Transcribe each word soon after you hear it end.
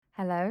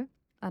Hello,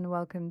 and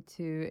welcome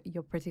to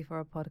You're Pretty for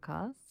a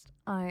Podcast.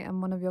 I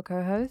am one of your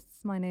co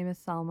hosts. My name is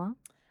Salma.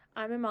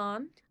 I'm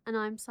Iman. And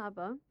I'm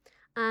Saba.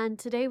 And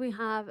today we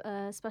have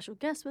a special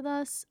guest with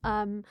us.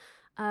 We're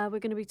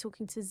going to be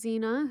talking to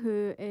Zina,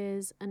 who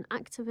is an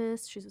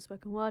activist. She's a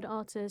spoken word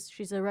artist.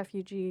 She's a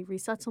refugee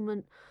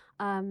resettlement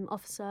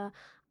officer.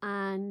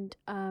 And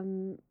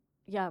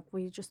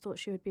we just thought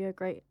she would be a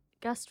great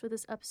guest for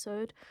this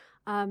episode.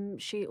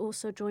 She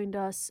also joined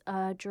us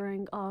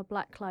during our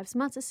Black Lives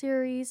Matter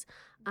series.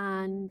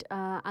 And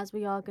as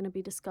we are going to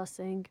be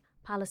discussing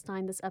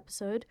Palestine this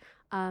episode,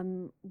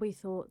 we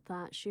thought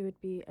that she would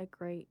be a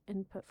great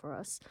input for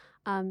us.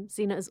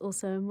 Zina is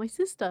also my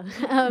sister.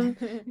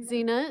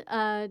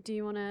 Zina, do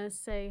you want to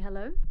say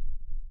hello?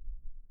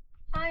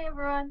 Hi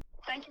everyone.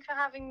 Thank you for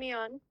having me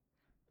on.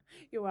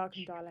 You're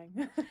welcome,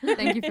 darling.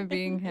 Thank you for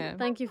being here.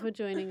 Thank you for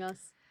joining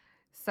us.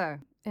 So,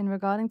 in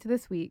regarding to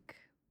this week,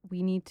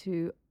 we need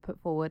to put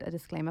forward a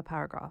disclaimer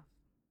paragraph.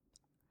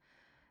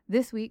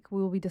 This week,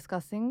 we will be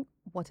discussing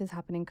what is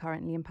happening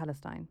currently in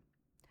Palestine.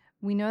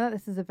 We know that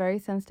this is a very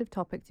sensitive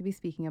topic to be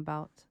speaking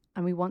about,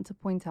 and we want to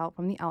point out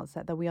from the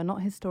outset that we are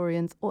not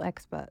historians or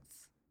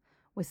experts.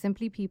 We're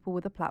simply people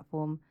with a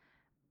platform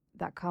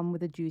that come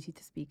with a duty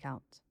to speak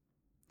out.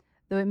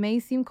 Though it may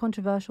seem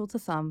controversial to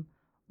some,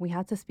 we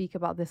had to speak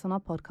about this on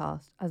our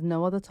podcast as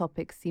no other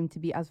topics seem to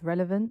be as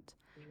relevant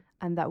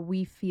and that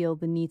we feel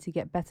the need to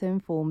get better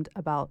informed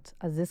about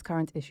as this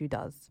current issue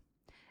does,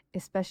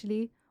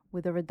 especially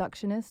with a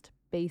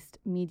reductionist-based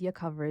media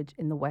coverage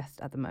in the West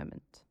at the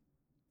moment.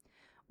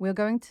 We're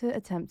going to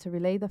attempt to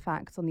relay the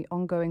facts on the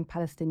ongoing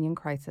Palestinian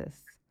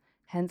crisis.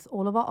 Hence,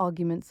 all of our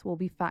arguments will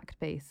be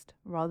fact-based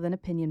rather than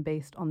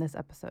opinion-based on this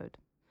episode.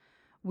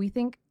 We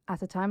think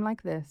at a time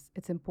like this,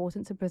 it's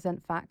important to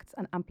present facts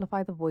and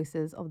amplify the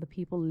voices of the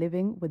people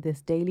living with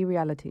this daily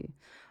reality,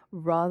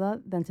 rather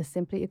than to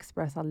simply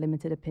express our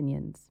limited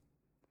opinions.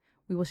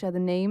 We will share the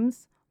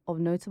names of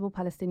notable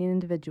Palestinian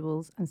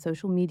individuals and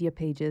social media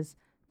pages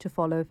to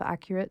follow for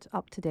accurate,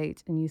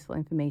 up-to-date and useful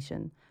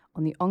information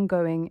on the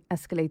ongoing,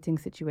 escalating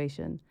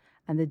situation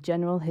and the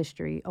general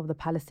history of the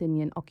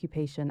Palestinian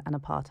occupation and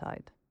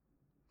apartheid.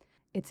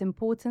 It's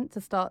important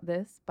to start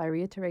this by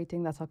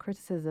reiterating that our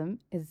criticism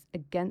is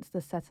against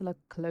the settler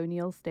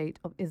colonial state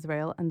of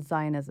Israel and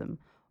Zionism,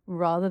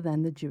 rather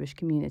than the Jewish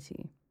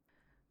community.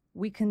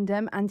 We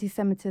condemn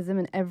anti-Semitism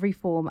in every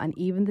form, and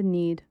even the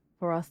need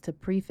for us to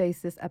preface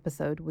this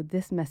episode with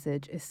this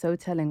message is so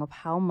telling of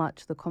how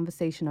much the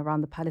conversation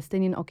around the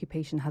Palestinian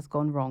occupation has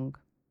gone wrong.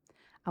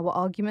 Our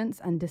arguments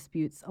and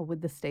disputes are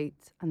with the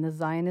state and the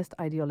Zionist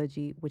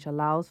ideology which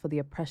allows for the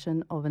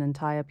oppression of an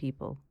entire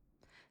people.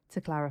 To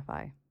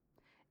clarify,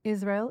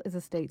 Israel is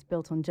a state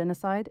built on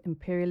genocide,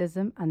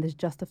 imperialism, and is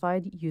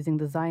justified using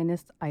the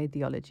Zionist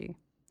ideology.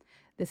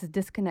 This is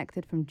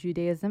disconnected from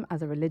Judaism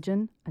as a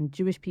religion and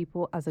Jewish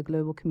people as a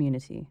global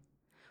community.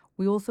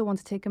 We also want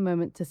to take a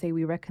moment to say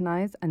we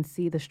recognize and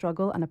see the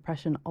struggle and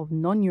oppression of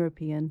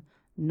non-European,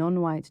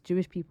 non-white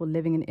Jewish people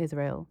living in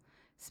Israel,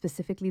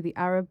 specifically the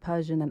Arab,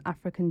 Persian, and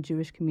African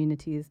Jewish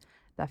communities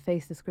that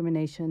face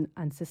discrimination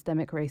and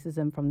systemic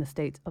racism from the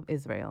State of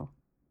Israel.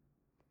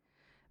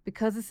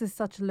 Because this is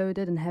such a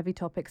loaded and heavy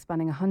topic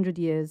spanning 100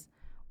 years,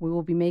 we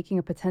will be making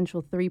a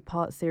potential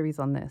 3-part series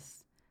on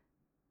this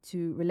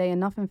to relay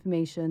enough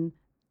information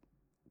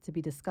to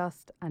be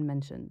discussed and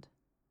mentioned.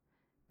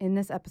 In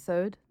this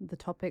episode, the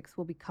topics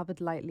will be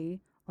covered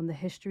lightly on the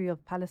history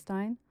of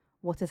Palestine,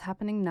 what is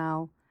happening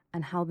now,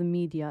 and how the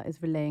media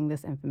is relaying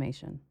this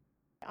information.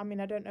 I mean,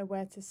 I don't know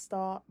where to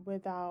start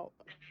without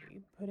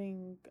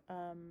putting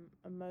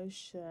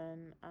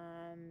emotion,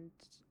 and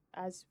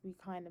as we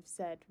kind of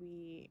said,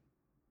 we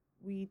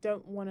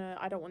don't want to,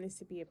 I don't want this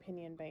to be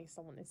opinion based.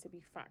 I want this to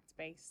be fact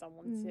based. I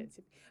want it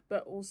to,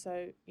 but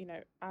also,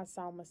 as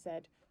Salma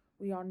said,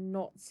 we are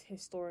not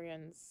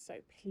historians. So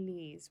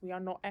please, we are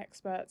not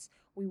experts.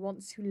 We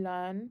want to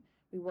learn.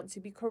 We want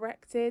to be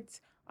corrected.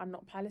 I'm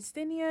not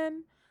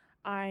Palestinian.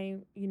 I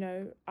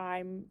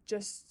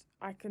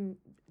can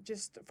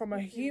just from a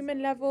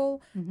human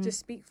level, just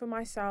speak for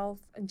myself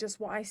and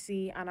just what I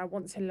see. And I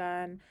want to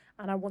learn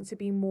and I want to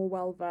be more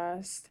well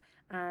versed.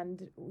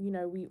 And,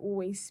 we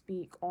always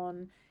speak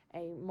on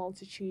a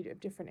multitude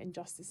of different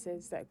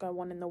injustices that go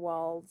on in the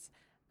world.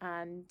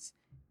 And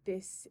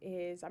this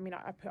is, I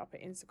put up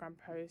an Instagram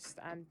post,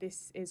 and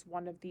this is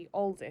one of the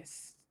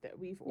oldest that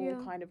we've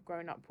all kind of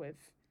grown up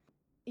with.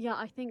 Yeah,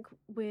 I think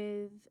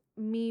with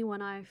me,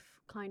 when I've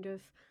kind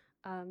of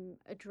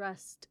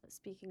addressed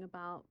speaking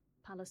about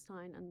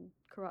Palestine and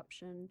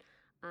corruption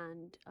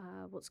and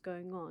what's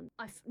going on,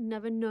 I've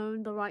never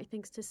known the right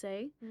things to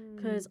say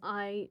because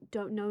I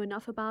don't know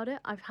enough about it.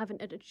 I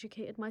haven't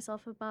educated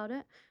myself about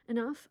it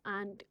enough,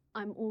 and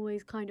I'm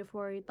always kind of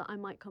worried that I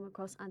might come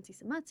across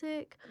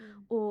anti-Semitic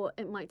or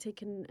it might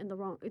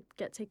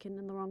get taken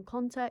in the wrong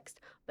context.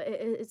 But it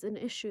is an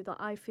issue that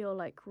I feel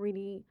like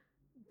really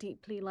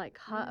deeply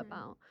hurt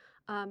about,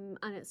 and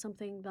it's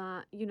something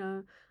that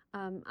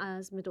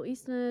as Middle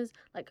Easterners,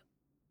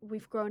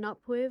 we've grown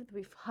up with.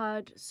 We've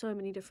heard so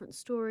many different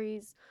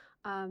stories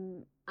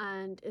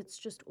and it's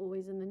just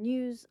always in the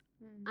news.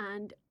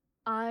 And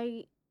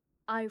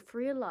I've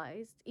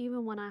realized,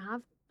 even when I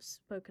have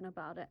spoken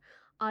about it,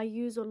 I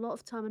use a lot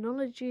of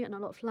terminology and a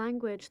lot of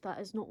language that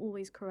is not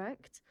always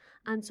correct.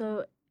 And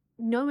so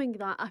knowing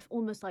that, I've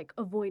almost like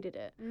avoided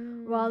it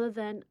rather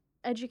than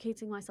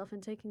educating myself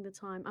and taking the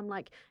time. I'm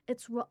like,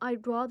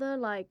 I'd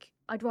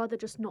rather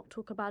just not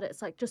talk about it.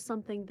 It's like just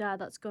something there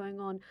that's going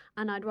on,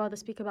 and I'd rather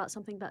speak about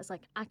something that's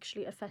like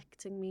actually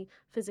affecting me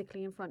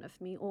physically in front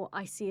of me, or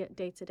I see it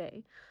day to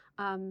day.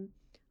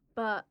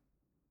 But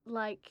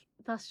like,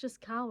 that's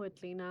just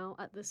cowardly now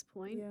at this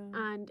point. Yeah.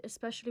 And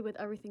especially with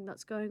everything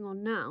that's going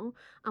on now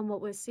and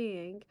what we're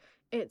seeing,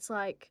 it's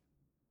like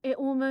it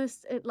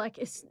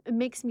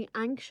makes me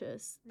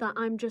anxious that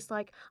I'm just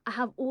like, I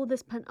have all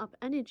this pent up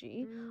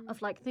energy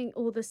of like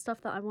all this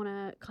stuff that I want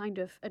to kind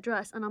of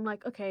address, and I'm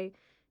like, okay,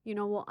 you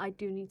know what, I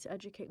do need to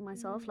educate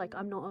myself. Like,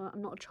 I'm not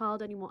a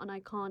child anymore, and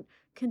I can't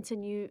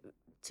continue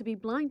to be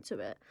blind to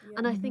it.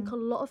 And I think a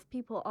lot of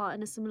people are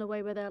in a similar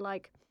way, where they're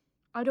like,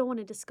 I don't want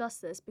to discuss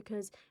this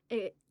because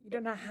You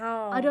don't know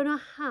how. I don't know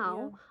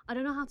how. Yeah. I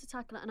don't know how to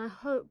tackle it. And I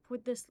hope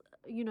with this,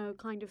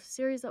 kind of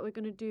series that we're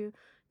going to do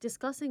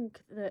discussing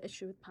the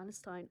issue with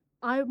Palestine,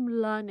 I'm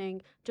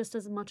learning just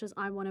as much as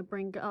I want to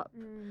bring it up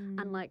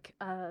and like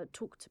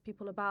talk to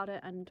people about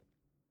it. And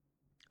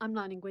I'm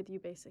learning with you,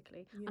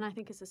 basically. And I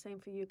think it's the same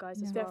for you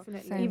guys as well.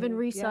 Definitely. Same. Even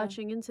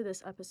researching into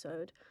this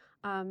episode,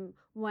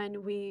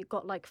 when we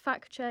got like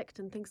fact checked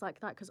and things like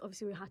that, because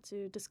obviously we had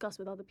to discuss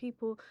with other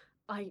people,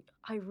 I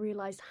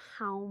realized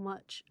how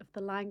much of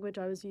the language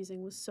I was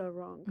using was so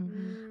wrong.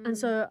 And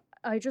so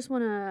I just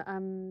want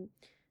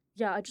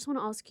to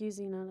ask you,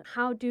 Zina,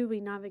 how do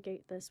we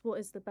navigate this? What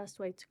is the best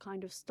way to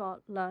kind of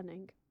start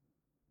learning?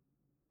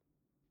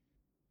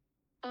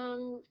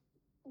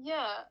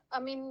 Yeah, I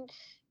mean,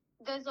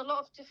 there's a lot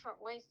of different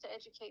ways to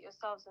educate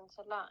yourselves and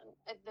to learn.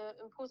 The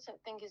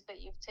important thing is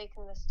that you've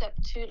taken the step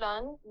to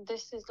learn.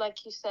 This is,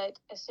 like you said,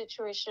 a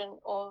situation,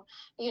 or,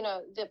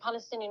 the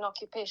Palestinian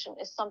occupation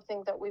is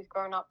something that we've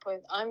grown up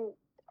with. I'm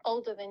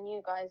older than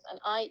you guys, and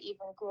I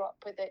even grew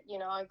up with it.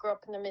 I grew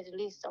up in the Middle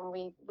East, and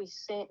we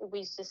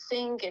used to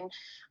sing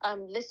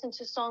and listen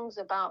to songs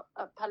about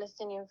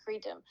Palestinian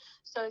freedom.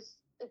 So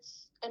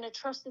it's an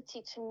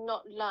atrocity to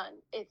not learn.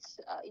 It's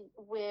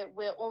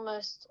we're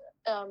almost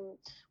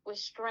we're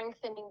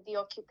strengthening the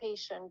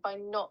occupation by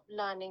not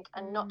learning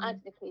and not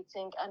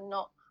advocating and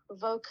not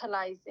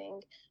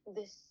vocalizing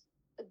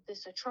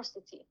this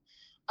atrocity.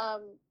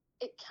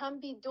 It can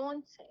be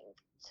daunting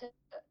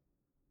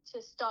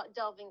to start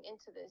delving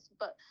into this,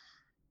 but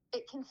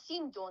it can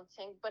seem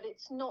daunting, but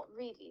it's not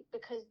really,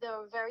 because there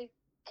are very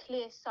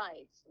clear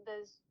sides.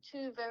 There's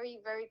two very,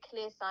 very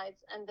clear sides,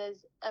 and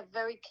there's a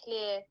very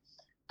clear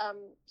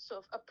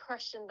sort of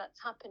oppression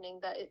that's happening,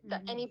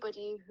 that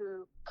anybody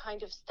who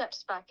kind of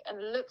steps back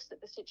and looks at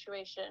the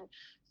situation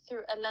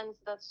through a lens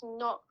that's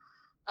not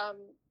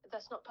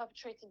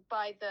perpetrated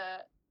by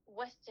the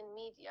Western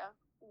media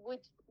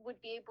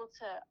would be able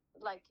to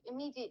like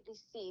immediately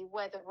see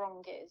where the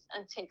wrong is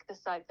and take the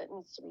side that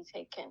needs to be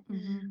taken.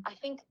 I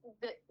think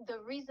that the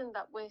reason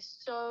that we're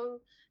so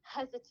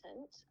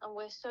hesitant and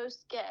we're so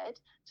scared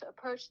to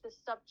approach this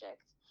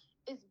subject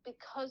is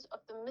because of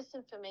the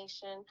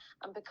misinformation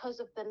and because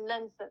of the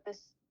lens that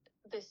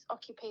this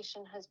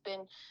occupation has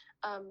been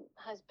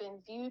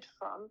viewed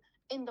from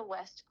in the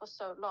West for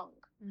so long.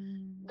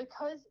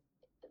 Because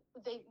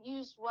they've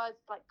used words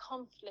like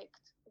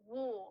conflict,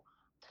 war,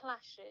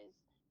 clashes,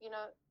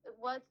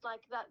 words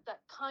like that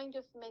kind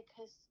of make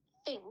us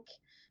think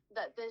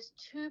that there's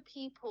two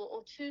people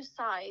or two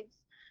sides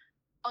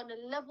on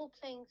a level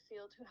playing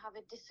field who have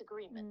a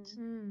disagreement.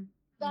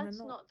 That's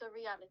not the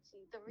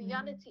reality. The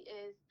reality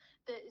is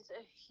there is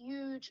a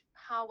huge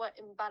power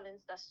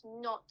imbalance that's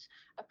not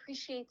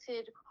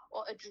appreciated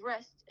or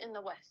addressed in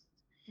the West.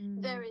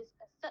 There is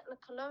a settler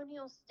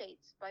colonial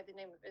state by the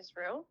name of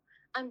Israel,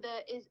 and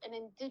there is an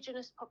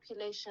indigenous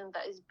population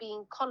that is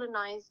being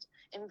colonized,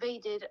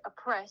 invaded,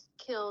 oppressed,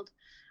 killed,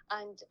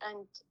 and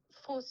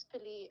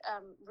forcefully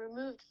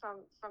removed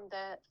from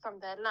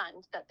their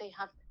land that they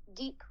have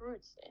deep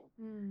roots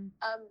in.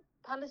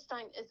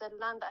 Palestine is a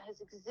land that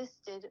has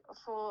existed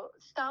for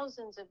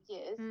thousands of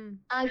years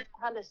as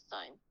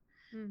Palestine,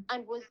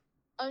 and was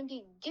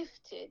only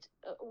gifted,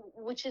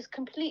 which is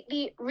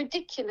completely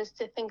ridiculous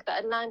to think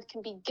that a land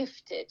can be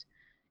gifted.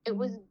 It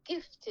was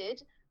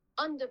gifted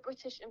under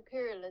British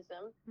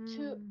imperialism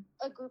to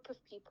a group of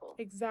people.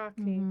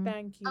 Exactly.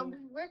 Thank you. And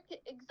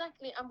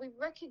we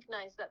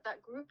recognize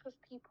that group of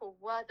people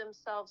were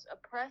themselves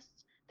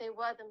oppressed. They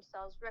were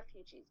themselves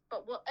refugees.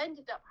 But what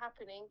ended up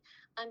happening,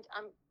 and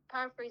I'm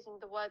paraphrasing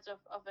the words of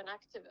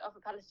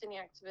a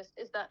Palestinian activist,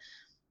 is that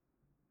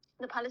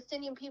the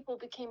Palestinian people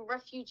became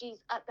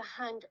refugees at the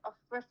hand of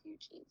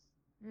refugees.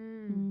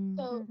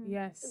 So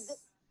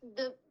Yes.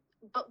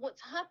 but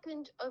what's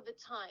happened over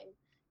time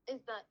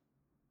is that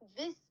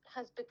this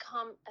has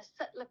become a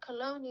settler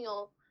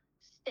colonial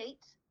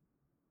state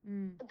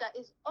that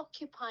is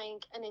occupying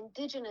an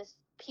indigenous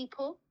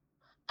people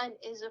and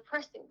is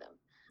oppressing them.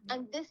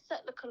 And this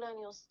settler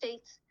colonial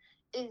state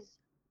is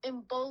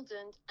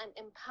emboldened and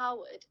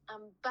empowered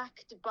and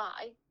backed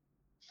by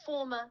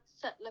former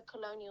settler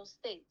colonial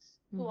states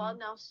who are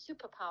now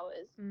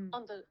superpowers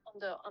on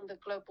the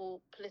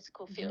global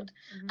political field.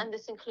 And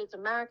this includes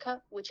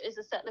America, which is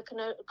a settler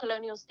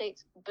colonial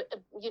state, but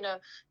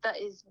that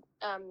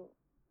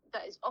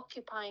is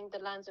occupying the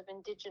lands of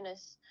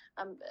indigenous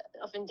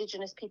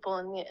people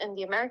in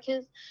the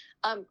Americas.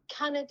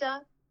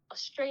 Canada,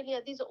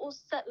 Australia, these are all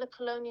settler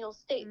colonial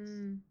states,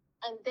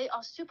 and they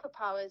are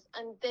superpowers,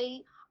 and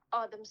they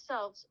are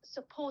themselves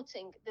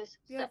supporting this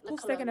settler of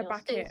course they're going to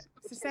back it.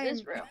 It's the same.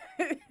 Israel.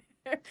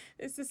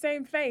 It's the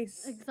same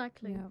face.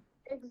 Exactly. Yeah.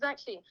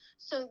 Exactly.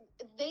 So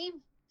they've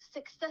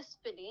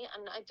successfully,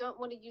 and I don't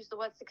want to use the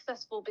word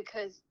successful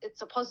because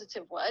it's a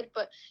positive word,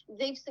 but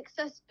they've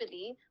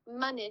successfully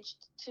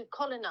managed to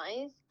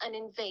colonize and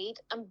invade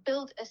and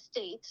build a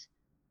state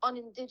on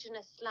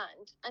indigenous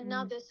land. And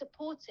now they're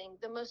supporting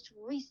the most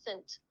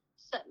recent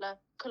settler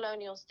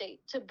colonial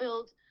state to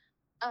build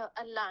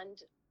a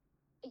land,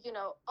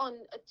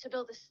 to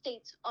build a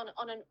state on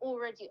an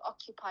already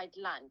occupied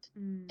land.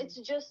 It's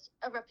just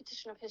a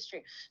repetition of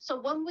history.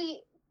 So when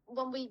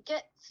we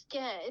get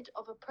scared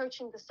of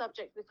approaching the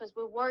subject because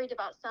we're worried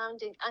about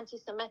sounding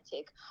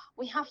anti-Semitic,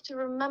 we have to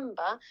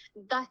remember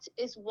that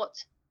is what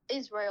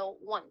Israel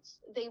wants.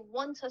 They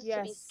want us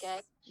to be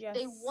scared.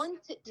 They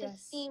want it to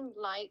seem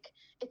like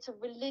it's a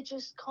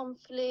religious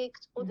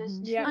conflict, or there's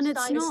two And it's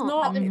sides.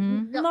 not.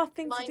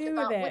 Nothing to do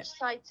with it. Which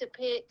side to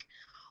pick,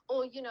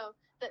 or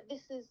that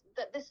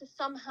this is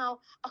somehow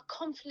a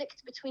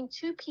conflict between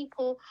two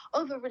people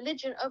over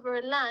religion, over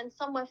a land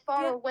somewhere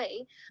far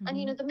away.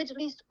 And the Middle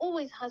East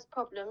always has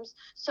problems,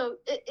 so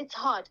it's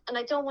hard. And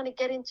I don't want to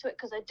get into it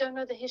because I don't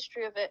know the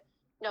history of it.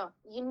 No,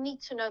 you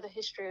need to know the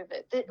history of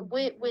it.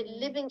 We're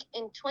living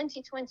in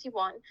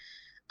 2021,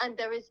 and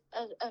there is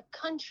a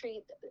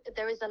country,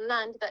 there is a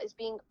land that is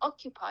being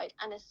occupied,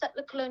 and a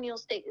settler colonial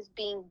state is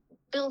being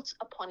built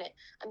upon it,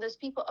 and those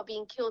people are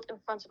being killed in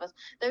front of us.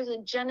 There's a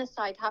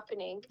genocide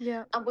happening,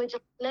 and we're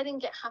just letting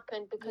it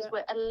happen because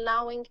we're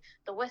allowing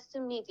the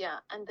Western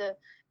media and the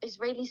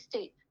Israeli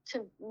state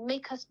to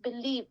make us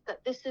believe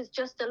that this is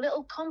just a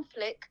little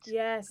conflict.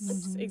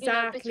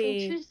 Exactly.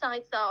 Between two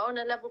sides that are on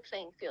a level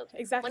playing field.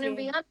 Exactly. When in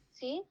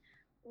reality,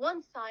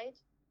 one side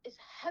is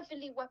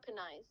heavily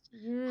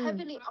weaponized,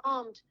 heavily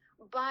armed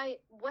by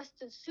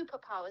Western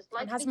superpowers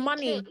like and has the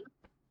money. UK,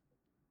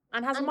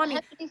 and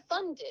heavily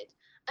funded,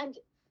 and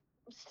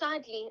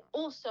sadly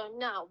also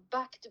now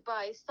backed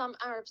by some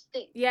Arab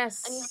states.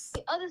 Yes. And you have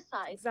the other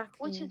side,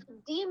 which is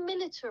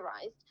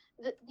demilitarized.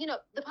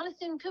 The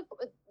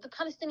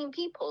Palestinian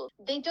people,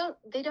 they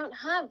don't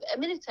have a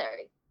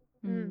military.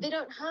 They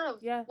don't have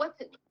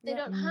weapons. They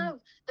don't have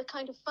the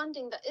kind of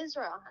funding that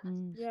Israel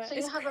has. So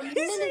you have a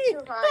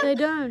militarized. They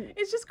don't.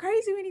 It's just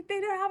crazy when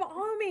they don't have an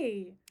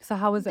army. So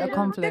how is it a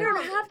conflict? They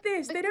don't have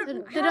this. They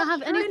don't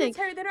have anything.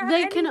 Military, they don't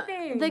have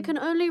anything. They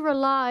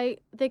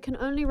can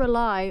only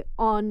rely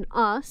on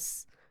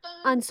us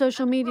and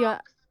social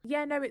media.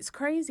 Yeah, no, it's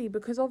crazy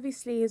because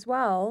obviously as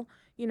well,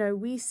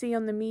 we see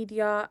on the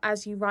media,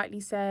 as you rightly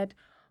said,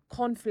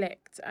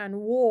 conflict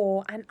and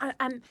war and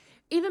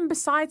even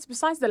besides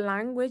the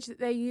language that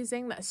they're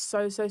using, that's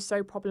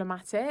so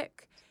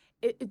problematic.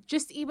 It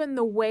just even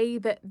the way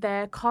that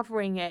they're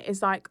covering it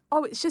is like,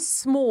 oh, it's just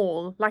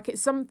small, like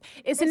it's in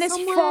this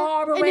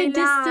far away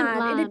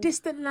land, in a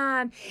distant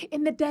land,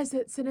 in the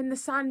deserts and in the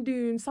sand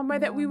dunes, somewhere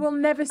that we will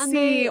never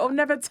see or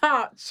never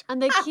touch.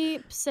 And they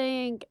keep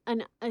saying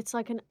it's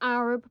like an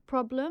Arab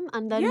problem,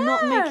 and they're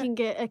not making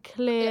it a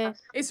clear.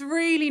 It's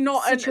really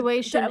not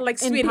situation like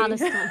in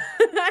Palestine.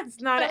 It's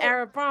not an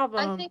Arab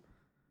problem.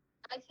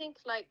 I think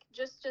like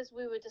just as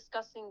we were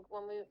discussing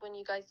when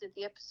you guys did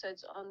the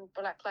episodes on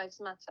Black Lives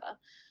Matter,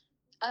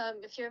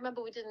 if you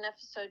remember, we did an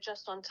episode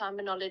just on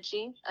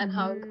terminology and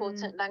how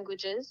important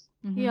language is.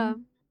 Yeah,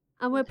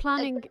 and we're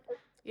planning.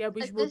 Yeah,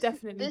 we will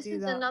definitely do that. This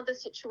is another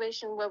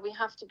situation where we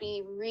have to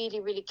be really,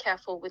 really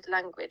careful with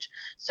language.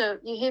 So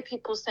you hear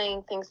people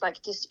saying things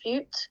like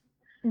dispute.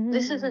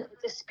 This isn't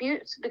a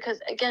dispute because,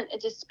 again, a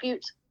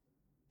dispute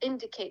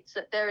indicates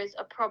that there is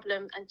a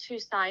problem and two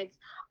sides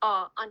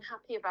are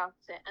unhappy about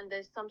it and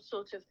there's some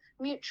sort of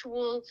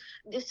mutual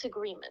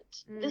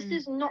disagreement. This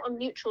is not a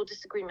mutual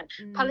disagreement.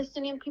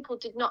 Palestinian people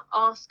did not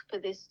ask for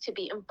this to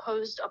be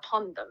imposed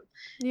upon them.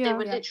 They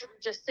were literally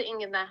just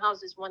sitting in their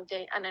houses one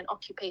day and an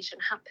occupation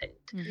happened.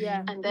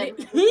 And then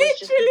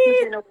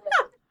literally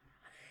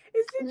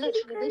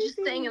they're just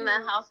staying in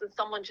their house and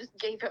someone just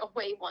gave it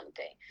away one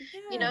day.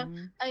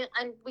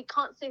 And we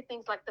can't say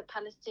things like the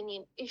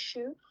Palestinian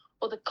issue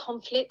or the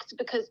conflict,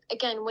 because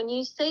again, when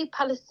you say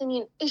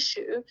Palestinian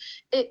issue,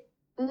 it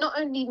not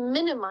only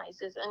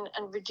minimizes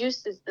and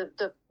reduces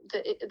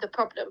the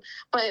problem,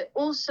 but it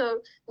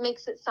also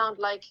makes it sound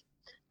like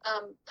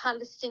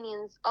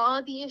Palestinians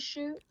are the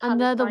issue, and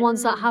they're the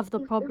ones that have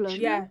the problem.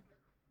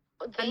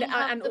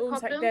 And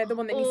also they're the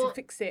one that needs to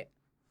fix it.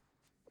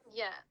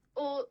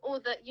 Or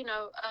that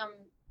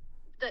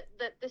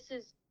that this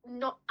is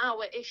not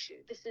our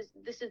issue. This is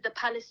the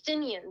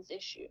Palestinians'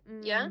 issue.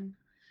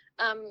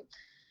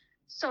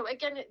 So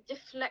again, it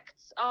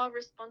deflects our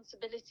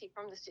responsibility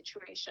from the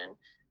situation.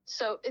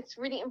 So it's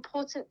really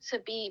important to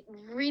be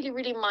really,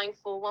 really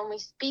mindful when we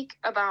speak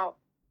about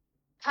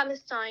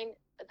Palestine,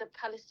 the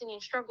Palestinian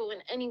struggle in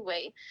any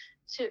way,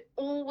 to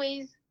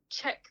always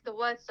check the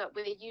words that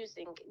we're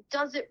using.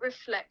 Does it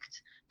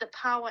reflect the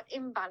power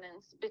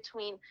imbalance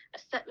between a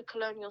settler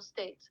colonial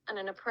state and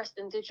an oppressed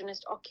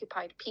indigenous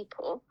occupied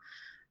people?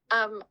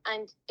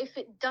 And if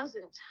it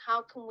doesn't,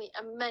 how can we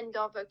amend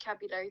our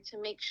vocabulary to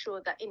make sure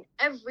that in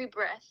every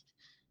breath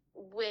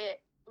we're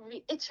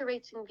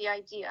reiterating the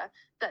idea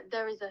that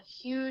there is a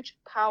huge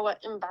power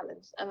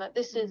imbalance, and that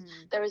this is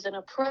there is an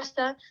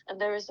oppressor and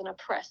there is an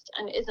oppressed,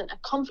 and it isn't a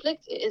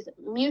conflict, it isn't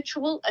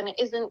mutual, and it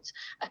isn't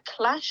a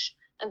clash,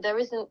 and there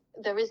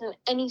isn't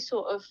any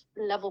sort of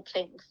level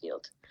playing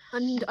field.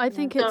 And I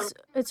think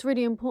it's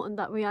really important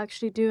that we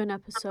actually do an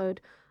episode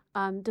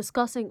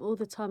discussing all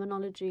the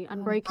terminology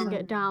and breaking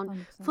it down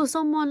 100%. for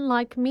someone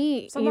like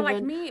me, Someone even,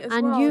 like me as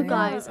and well. you Yeah,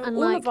 guys, and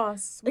all like of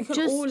us. We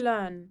can all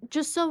learn.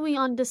 just so we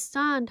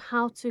understand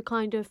how to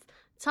kind of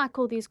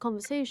tackle these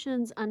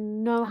conversations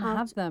and know And how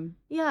have to, them.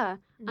 yeah,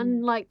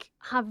 and like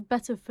have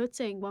better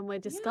footing when we're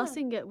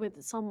discussing it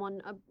with someone.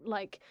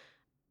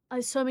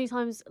 So many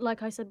times,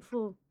 like I said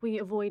before, we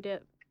avoid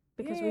it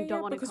because we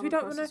don't want to come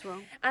across as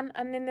wrong.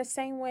 And in the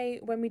same way,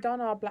 when we done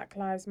our Black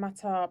Lives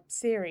Matter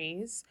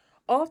series,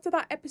 after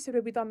that episode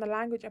where we done the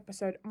language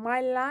episode,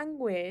 my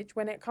language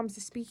when it comes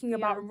to speaking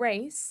about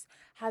race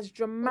has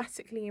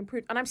dramatically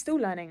improved, and I'm still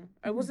learning.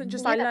 It wasn't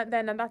just I learned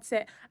then and that's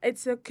it.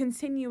 It's a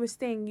continuous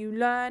thing. You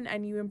learn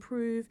and you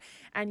improve,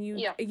 and you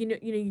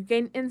you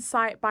gain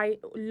insight by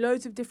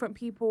loads of different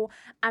people,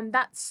 and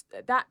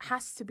that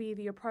has to be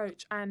the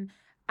approach. And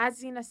as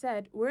Zena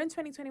said, we're in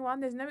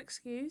 2021. There's no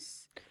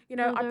excuse.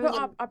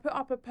 I put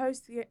up a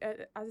post,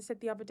 as I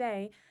said the other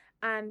day,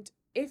 and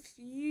if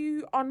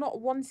you are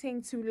not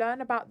wanting to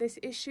learn about this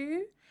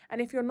issue,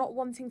 and if you're not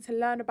wanting to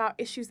learn about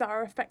issues that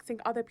are affecting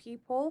other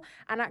people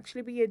and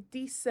actually be a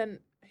decent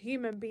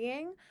human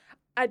being,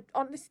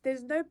 honestly,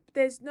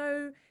 there's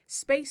no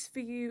space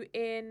for you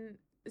in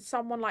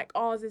someone like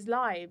ours'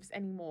 lives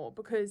anymore,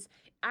 because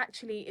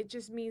actually it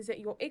just means that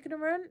you're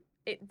ignorant.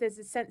 There's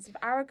a sense of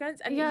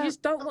arrogance, and you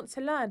just don't want to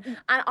learn.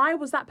 And I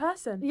was that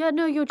person. Yeah,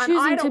 no, you're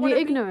choosing to be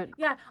ignorant.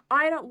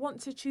 I don't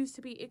want to choose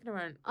to be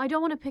ignorant. I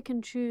don't want to pick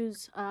and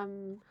choose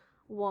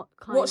what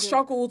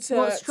struggle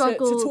to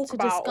talk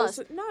about.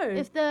 Discuss. No,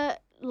 if they're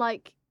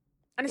like,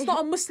 and it's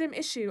not a Muslim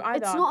issue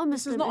either. It's not a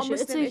Muslim issue.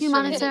 It's a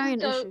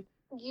humanitarian issue.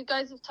 You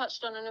guys have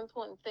touched on an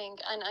important thing,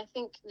 and I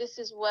think this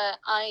is where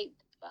I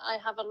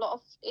have a lot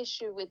of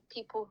issue with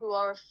people who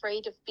are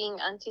afraid of being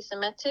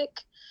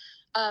anti-Semitic.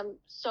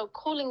 So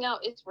calling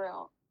out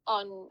Israel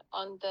on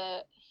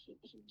the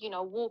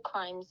war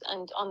crimes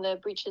and on the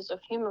breaches of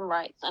human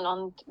rights and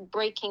on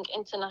breaking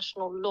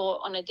international law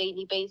on a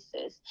daily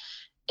basis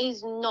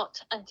is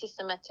not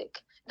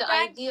anti-Semitic. The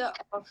idea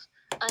of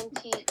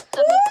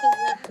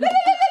anti-Semitism,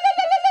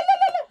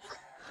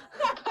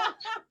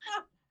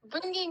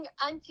 bringing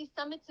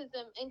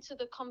anti-Semitism into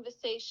the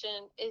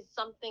conversation is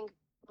something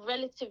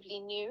relatively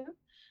new.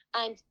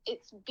 And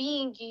it's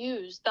being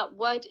used, that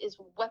word is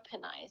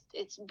weaponized.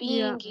 It's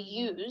being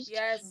used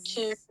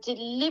to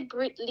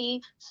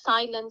deliberately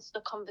silence the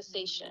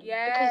conversation.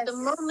 Because the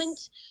moment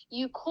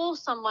you call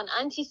someone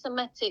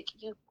anti-Semitic,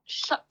 you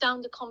shut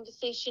down the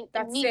conversation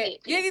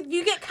immediately.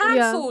 You get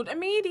cancelled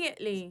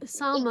immediately.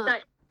 Salma,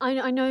 exactly.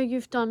 I know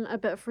you've done a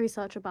bit of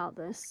research about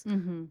this.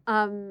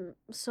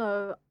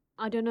 So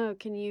I don't know,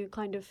 can you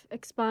kind of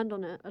expand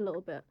on it a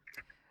little bit?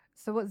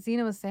 So what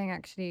Zena was saying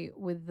actually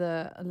with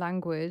the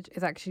language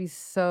is actually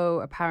so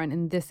apparent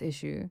in this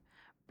issue,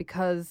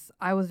 because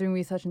I was doing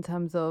research in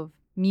terms of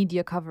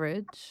media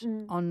coverage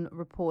on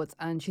reports,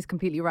 and she's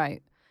completely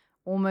right.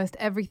 Almost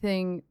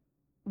everything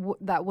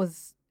that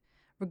was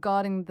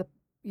regarding the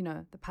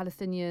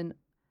Palestinian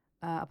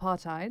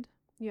apartheid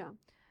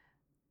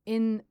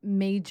in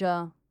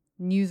major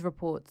news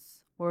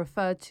reports were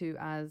referred to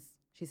as,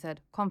 she said,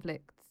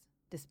 conflicts,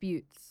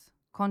 disputes,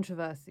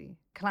 controversy,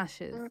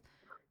 clashes.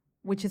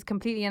 Which is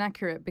completely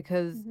inaccurate,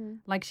 because,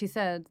 like she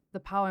said, the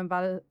power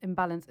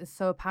imbalance is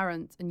so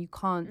apparent, and you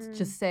can't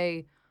just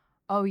say,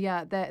 "Oh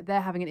yeah,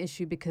 they're having an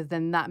issue," because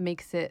then that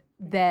makes it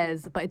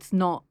theirs, but it's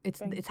not.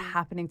 It's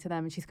happening to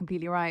them, and she's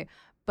completely right.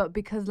 But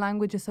because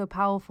language is so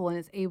powerful and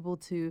it's able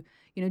to,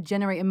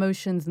 generate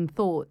emotions and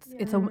thoughts,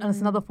 it's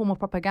another form of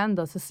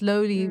propaganda. So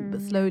slowly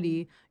but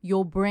slowly,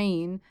 your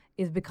brain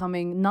is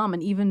becoming numb.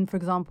 And even, for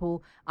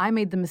example, I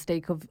made the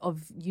mistake of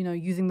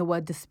using the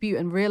word dispute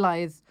and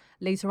realized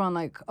later on,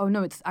 like, oh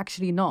no, it's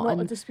actually not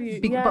a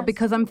dispute. But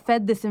because I'm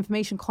fed this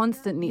information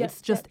constantly,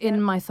 it's just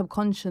in my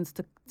subconscious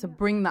to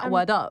bring that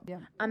word up.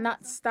 And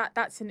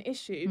that's an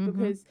issue,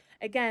 because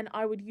again,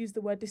 I would use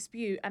the word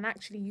dispute, and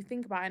actually you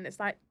think about it and it's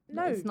like,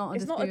 no, It's not a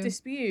it's not a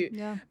dispute. dispute.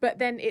 Yeah. But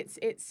then it's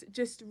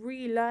just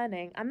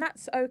relearning, and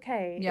that's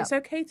okay. Yeah. It's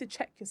okay to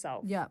check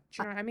yourself. Yeah.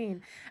 Do you know what I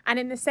mean? And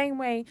in the same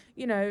way,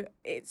 you know,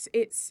 it's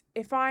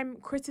if I'm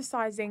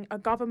criticizing a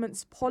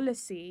government's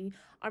policy,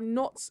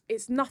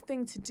 it's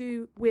nothing to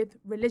do with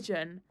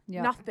religion.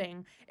 Yeah.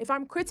 Nothing. If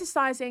I'm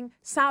criticizing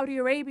Saudi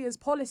Arabia's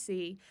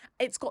policy,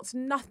 it's got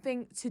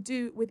nothing to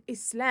do with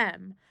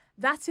Islam.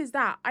 That is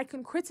that. I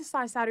can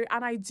criticize Saudi,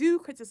 and I do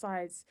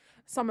criticize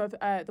some of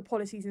the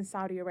policies in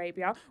Saudi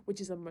Arabia,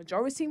 which is a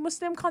majority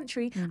Muslim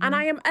country, and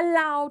I am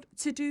allowed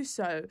to do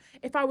so.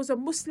 If I was a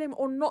Muslim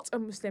or not a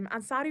Muslim,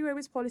 and Saudi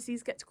Arabia's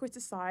policies get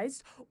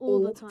criticized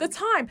all the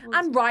time,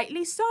 and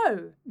rightly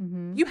so.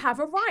 You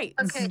have a right.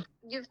 Okay,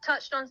 you've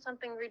touched on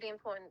something really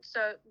important.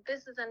 So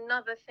this is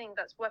another thing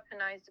that's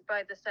weaponized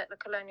by the settler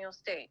colonial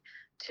state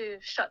to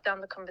shut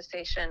down the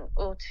conversation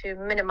or to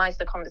minimize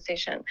the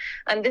conversation.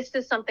 And this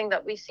is something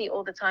that we see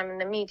all the time in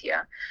the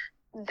media.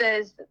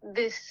 There's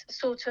this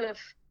sort of,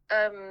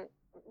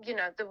 you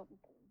know,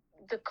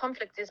 the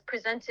conflict is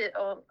presented,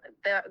 or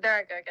there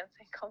I go again,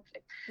 saying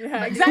conflict.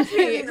 Yeah,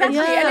 exactly. Yeah. And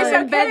it's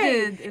okay.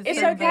 Embedded.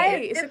 It's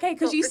okay. It's okay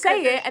because you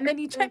say it and then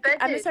you check it,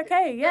 and it's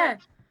okay. Yeah.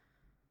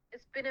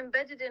 It's been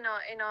embedded in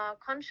our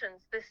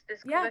conscience, this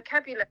Yeah.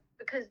 vocabulary,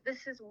 because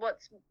this is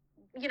what's,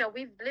 you know,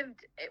 we've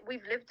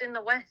lived in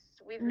the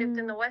West. We've lived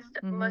in the West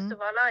most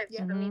of our lives.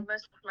 Yeah. For me,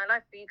 most of my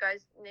life. For you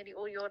guys, nearly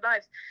all your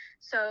lives.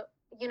 So,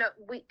 you know,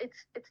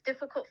 it's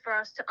difficult for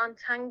us to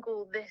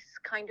untangle this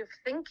kind of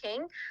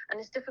thinking, and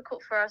it's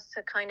difficult for us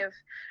to kind of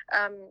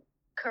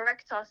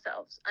correct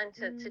ourselves and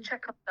to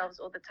check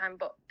ourselves all the time.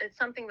 But it's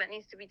something that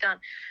needs to be done.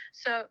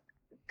 So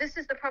this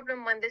is the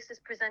problem when this is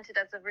presented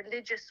as a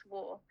religious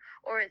war,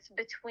 or it's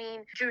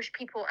between Jewish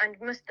people and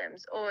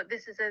Muslims, or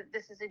this is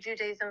a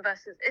Judaism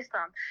versus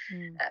Islam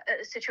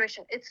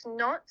situation. It's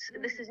not.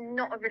 This is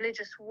not a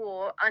religious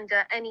war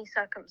under any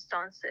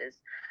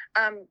circumstances.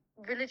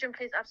 Religion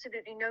plays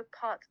absolutely no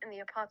part in the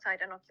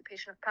apartheid and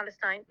occupation of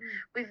Palestine.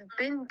 We've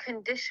been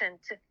conditioned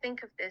to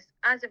think of this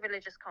as a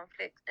religious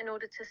conflict in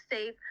order to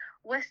save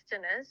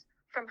Westerners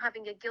from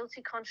having a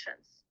guilty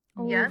conscience.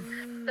 Yeah.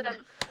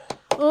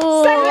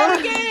 Say that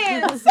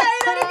again! Say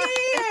that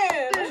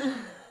again!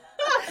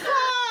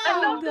 I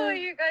love the way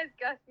you guys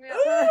gas me up.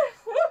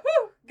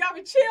 Got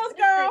me chills,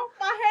 girl.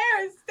 My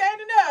hair is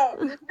standing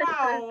up.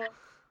 Wow.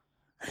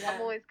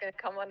 I'm always going to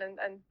come on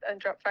and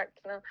drop facts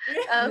now.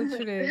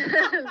 Literally.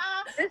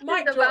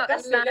 Mic drop.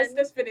 That's it.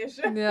 Let's finish.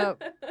 Yeah.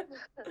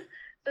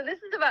 So this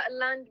is about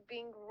land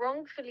being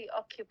wrongfully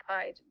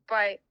occupied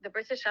by the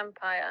British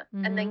Empire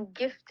and then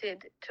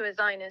gifted to a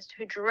Zionist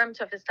who dreamt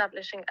of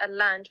establishing a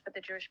land for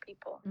the Jewish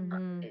people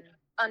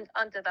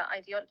under that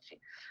ideology.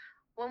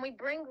 When we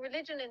bring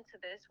religion into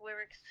this,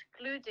 we're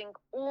excluding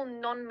all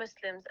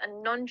non-Muslims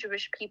and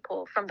non-Jewish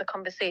people from the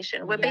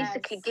conversation. We're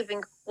basically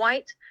giving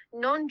white,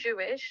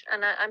 non-Jewish,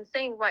 and I'm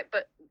saying white,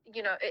 but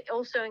you know, it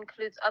also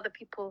includes other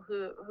people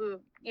who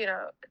you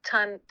know,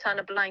 turn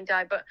a blind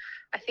eye. But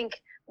I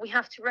think we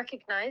have to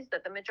recognize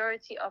that the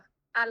majority of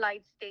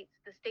allied states,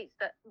 the states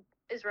that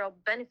Israel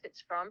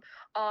benefits from,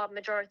 are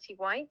majority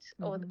white,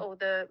 or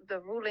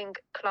the ruling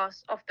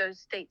class of those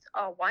states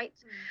are white.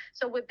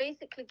 So we're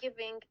basically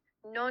giving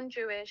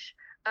non-Jewish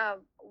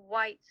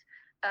white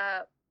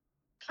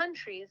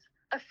countries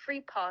a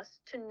free pass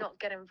to not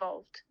get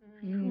involved,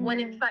 when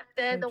in fact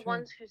they're the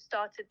ones who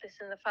started this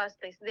in the first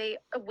place.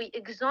 We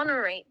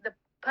exonerate the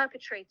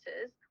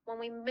perpetrators when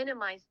we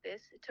minimize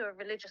this to a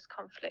religious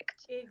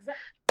conflict.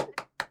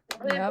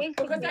 Exactly.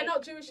 Because they're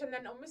not Jewish and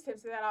they're not Muslim,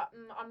 so they're like,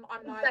 I'm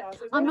neither.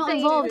 So I'm not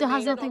involved. It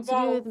has nothing to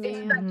do with me.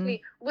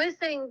 Exactly. We're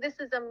saying this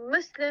is a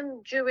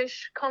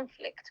Muslim-Jewish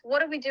conflict.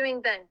 What are we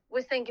doing then?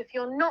 We're saying if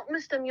you're not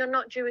Muslim, you're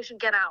not Jewish,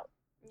 get out.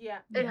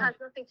 It has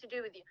nothing to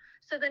do with you.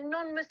 So the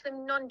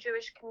non-Muslim,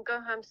 non-Jewish can go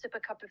home, sip a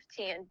cup of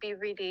tea, and be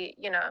really,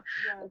 you know,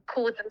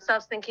 cool with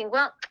themselves, thinking,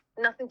 well,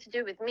 nothing to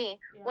do with me,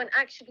 when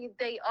actually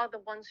they are the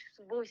ones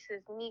whose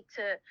voices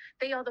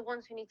they are the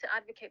ones who need to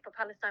advocate for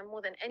Palestine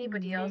more than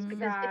anybody else,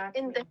 because it's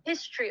in the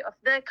history of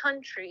their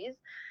countries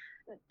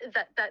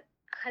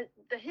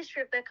the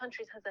history of their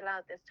countries has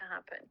allowed this to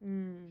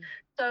happen.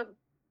 So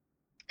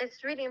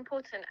it's really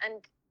important,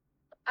 and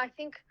I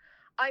think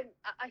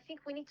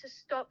we need to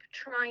stop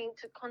trying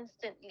to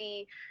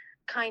constantly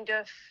kind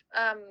of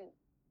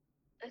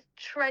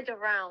tread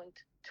around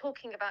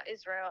talking about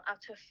Israel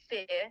out of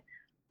fear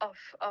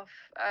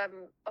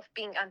of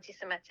being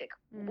anti-Semitic.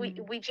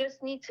 We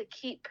just need to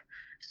keep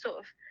sort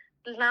of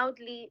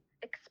loudly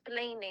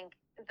explaining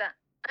that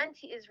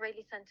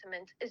anti-Israeli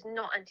sentiment is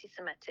not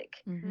anti-Semitic.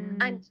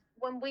 And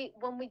when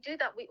we do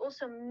that, we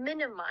also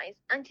minimize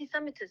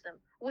anti-Semitism,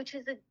 which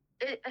is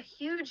a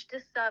huge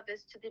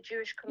disservice to the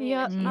Jewish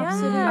community.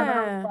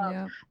 Absolutely.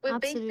 love. Yeah. We're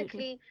Absolutely.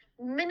 basically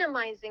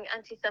minimizing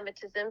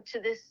anti-Semitism to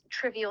this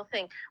trivial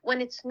thing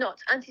when it's not.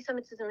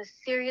 Anti-Semitism is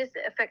serious.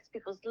 It affects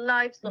people's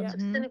lives. Lots of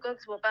Mhm.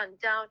 synagogues were burnt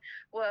down,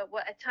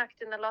 were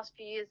attacked in the last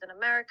few years in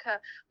America.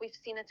 We've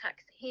seen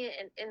attacks here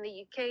in the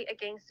UK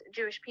against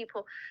Jewish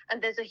people,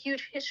 and there's a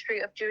huge history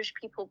of Jewish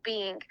people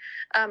being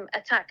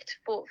attacked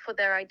for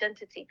their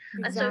identity.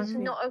 And so it's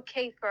Exactly. not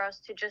okay for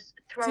us to just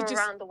throw To just-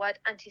 around the word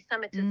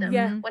anti-Semitism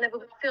Yeah. whenever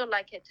we feel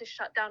like it, to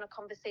shut down a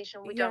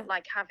conversation we Yeah. don't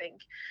like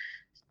having,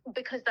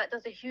 because that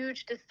does a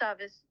huge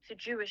disservice to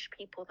Jewish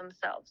people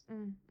themselves. Yeah.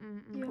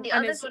 The And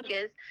other it's- thing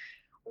is,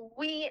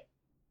 we,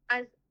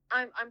 as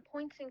I'm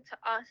pointing to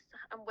us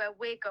and where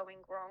we're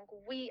going wrong.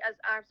 We as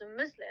Arabs and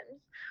Muslims,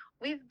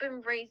 we've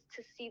been raised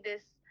to see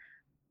this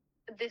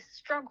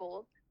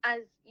struggle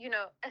as, you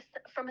know,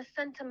 from a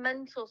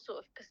sentimental sort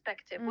of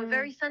perspective. We're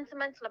very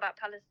sentimental about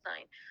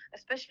Palestine,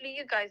 especially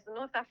you guys, the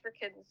North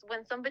Africans.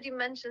 When somebody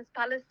mentions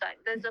Palestine,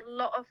 there's a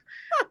lot of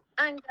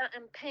anger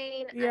and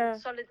pain Yeah.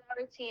 and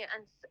solidarity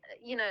and,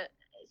 you know,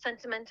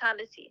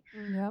 sentimentality,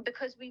 Yep.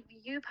 because we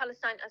view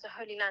Palestine as a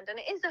holy land, and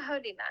it is a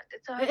holy land.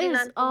 It's a It holy is.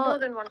 land for more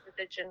than one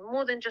religion,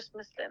 more than just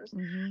Muslims.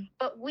 Mhm.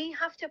 But we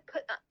have to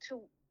put that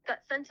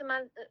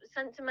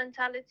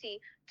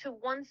sentimentality to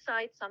one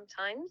side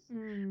sometimes,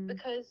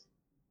 because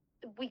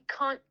we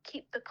can't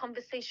keep the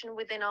conversation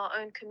within our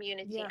own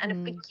community. Yeah. And if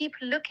we keep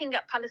looking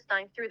at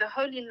Palestine through the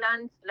Holy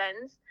Lands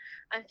lens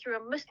and through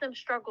a Muslim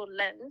struggle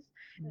lens,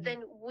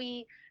 then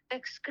we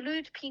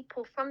exclude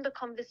people from the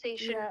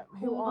conversation Yeah. who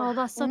Who Oh, are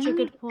that's such a need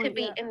good to point.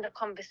 be Yeah. in the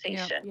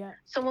conversation. Yeah.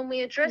 So when we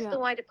address Yeah. the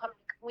wider public,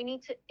 we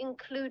need to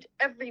include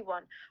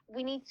everyone.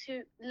 We need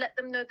to let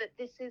them know that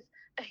this is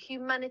a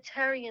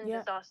humanitarian Yeah.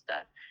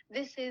 disaster.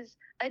 This is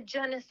a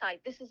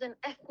genocide. This is an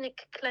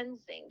ethnic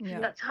cleansing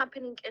Yeah. that's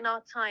happening in our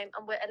time,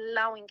 and we're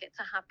allowing it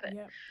to happen.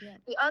 Yeah.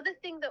 The other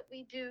thing that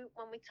we do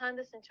when we turn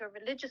this into a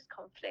religious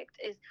conflict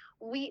is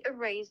we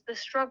erase the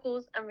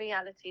struggles and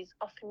realities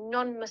of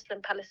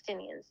non-Muslim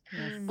Palestinians.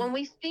 Yes. When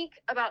we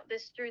speak about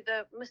this through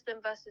the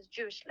Muslim versus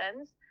Jewish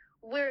lens,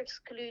 we're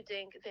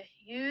excluding the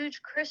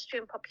huge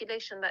Christian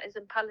population that is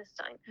in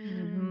Palestine,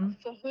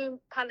 Mhm. for whom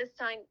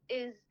Palestine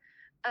is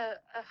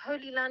a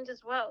holy land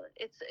as well.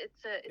 It's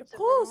Of a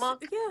course,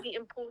 remarkably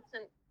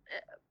important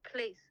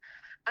place.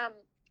 And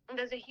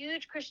there's a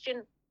huge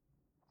Christian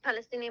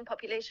Palestinian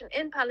population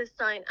in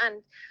Palestine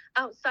and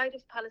outside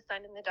of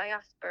Palestine in the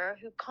diaspora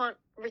who can't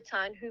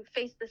return, who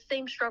face the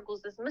same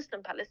struggles as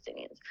Muslim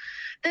Palestinians.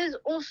 There's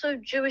also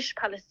Jewish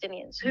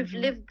Palestinians who've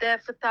lived there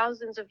for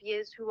thousands of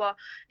years, who are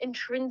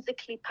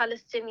intrinsically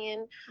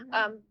Palestinian,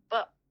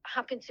 but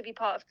happen to be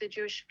part of the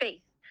Jewish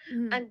faith.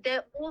 And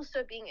they're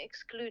also being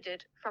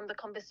excluded from the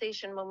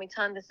conversation when we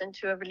turn this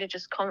into a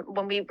religious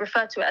when we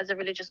refer to it as a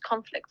religious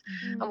conflict,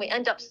 and we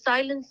end up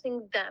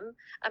silencing them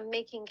and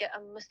making it a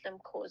Muslim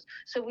cause.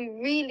 So we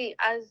really,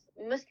 as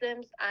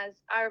Muslims, as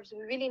Arabs,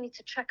 we really need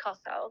to check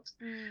ourselves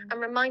and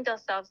remind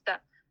ourselves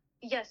that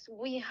yes,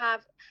 we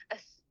have a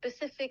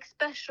specific,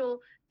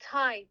 special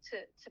tie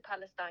to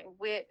Palestine.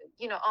 We're,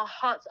 you know, our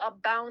hearts are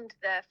bound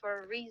there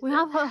for a reason. We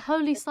have a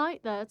holy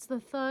site there. It's the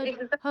third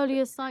Exactly.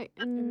 holiest site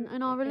in our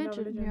in our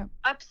religion. religion. Yeah.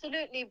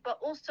 Absolutely, but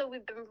also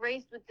we've been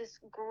raised with this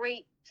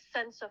great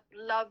sense of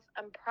love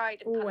and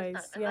pride in Always,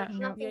 Palestine, yeah. and that's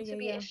Yeah. nothing to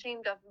be Yeah.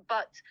 ashamed of.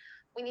 But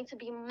we need to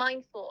be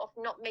mindful of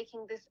not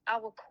making this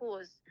our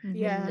cause.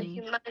 Yeah. This is a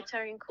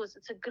humanitarian cause.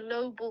 It's a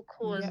global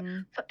cause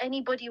Mhm. for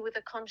anybody with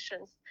a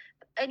conscience,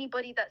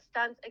 anybody that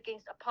stands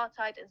against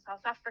apartheid in South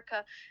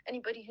Africa,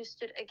 anybody who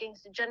stood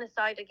against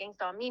genocide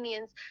against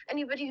Armenians,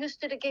 anybody who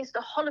stood against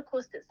the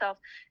Holocaust itself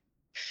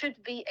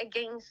should be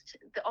against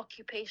the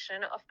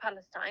occupation of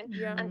Palestine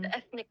Yeah. and the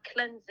ethnic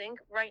cleansing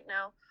right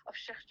now of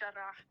Sheikh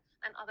Jarrah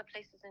and other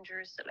places in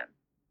Jerusalem.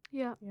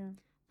 Yeah. Yeah.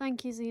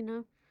 Thank you,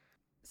 Zina.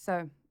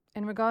 So,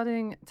 in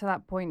regarding to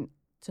that point,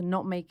 to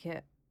not make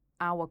it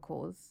our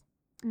cause,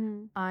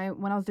 when I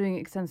was doing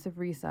extensive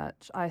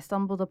research, I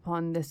stumbled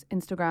upon this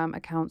Instagram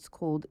account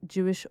called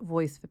Jewish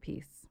Voice for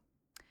Peace.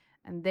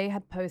 And they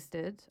had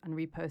posted and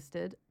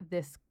reposted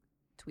this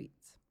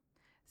tweet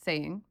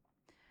saying,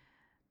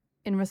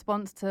 in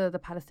response to the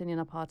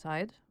Palestinian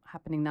apartheid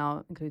happening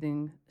now,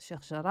 including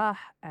Sheikh Jarrah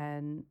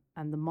and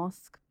the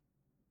mosque,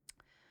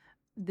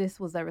 this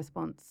was their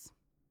response.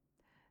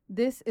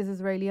 This is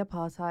Israeli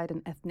apartheid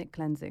and ethnic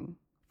cleansing,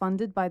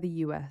 funded by the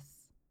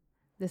US.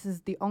 This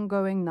is the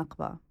ongoing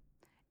Nakba.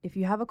 If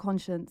you have a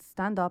conscience,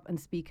 stand up and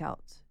speak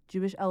out.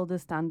 Jewish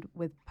elders stand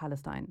with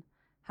Palestine.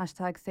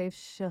 Hashtag save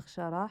Sheikh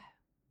Jarrah,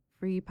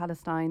 free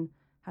Palestine,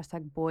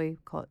 hashtag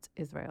boycott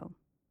Israel.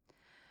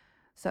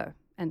 So,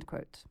 end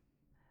quote.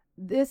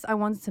 This I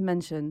wanted to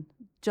mention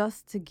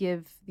just to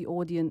give the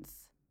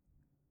audience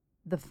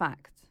the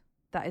fact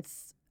that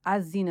it's,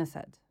 as Zina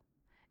said,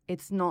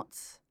 it's not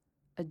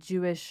a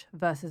Jewish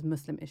versus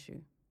Muslim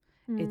issue.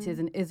 It is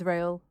an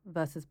Israel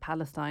versus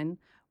Palestine.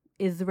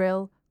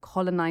 Israel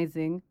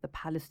colonizing the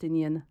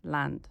Palestinian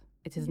land.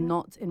 It is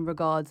not in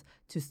regards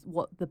to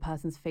what the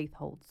person's faith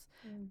holds.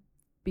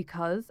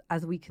 Because,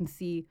 as we can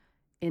see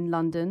in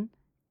London,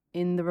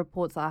 in the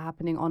reports that are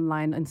happening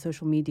online and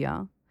social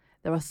media,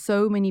 there are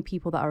so many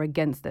people that are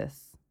against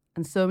this,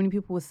 and so many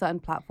people with certain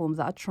platforms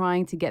that are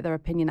trying to get their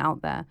opinion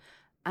out there.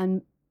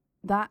 And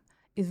that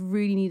is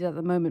really needed at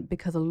the moment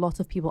because a lot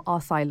of people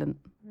are silent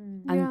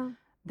and Yeah.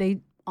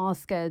 they are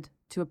scared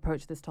to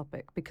approach this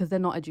topic because they're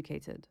not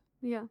educated.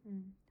 Yeah.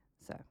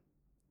 So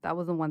that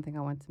was the one thing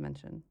I wanted to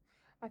mention.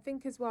 I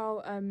think as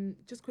well,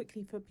 just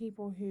quickly for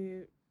people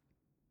who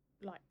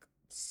like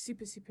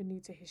super new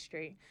to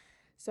history.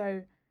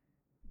 So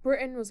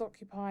Britain was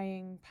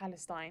occupying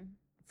Palestine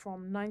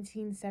from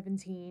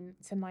 1917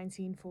 to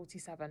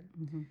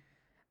 1947.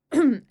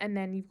 And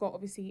then you've got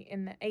obviously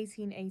in the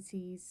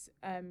 1880s,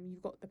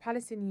 you've got the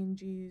Palestinian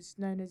Jews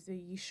known as the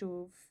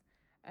Yishuv.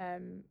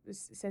 It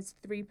says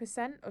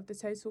 3% of the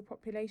total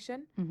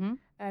population.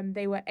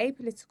 They were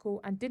apolitical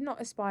and did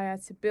not aspire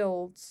to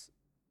build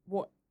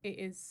what it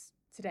is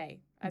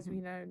today, as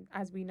we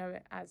know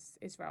it as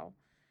Israel.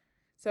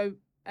 So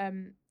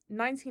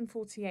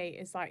 1948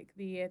 is like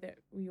the year that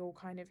we all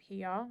kind of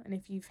hear, and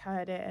if you've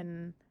heard it,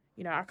 and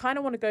you know, I kind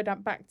of want to go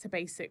back to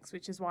basics,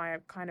 which is why I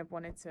kind of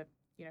wanted to,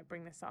 you know,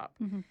 bring this up.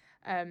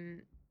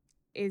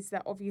 Is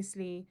that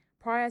obviously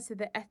prior to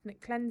the ethnic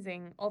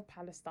cleansing of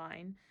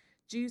Palestine,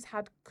 Jews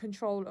had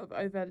control of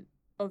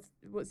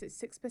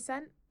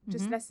 6%,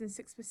 just less than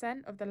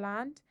 6% of the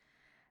land.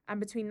 And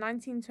between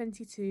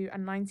 1922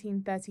 and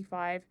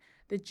 1935,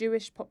 the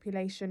Jewish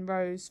population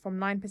rose from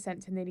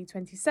 9% to nearly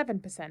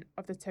 27%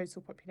 of the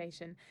total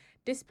population,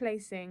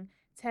 displacing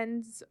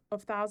tens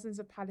of thousands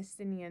of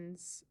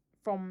Palestinians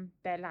from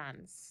their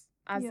lands,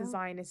 as the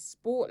Zionists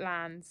bought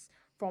lands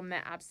from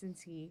their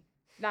absentee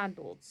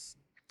landlords.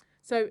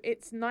 So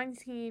it's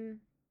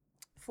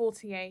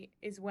 1948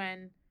 is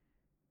when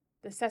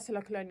the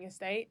settler colonial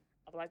state,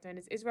 otherwise known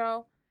as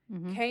Israel,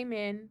 came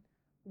in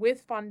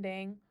with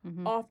funding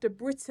after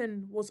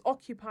Britain was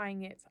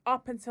occupying it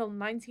up until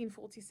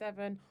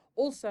 1947,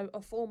 also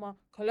a former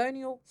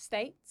colonial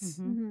state,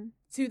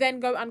 to then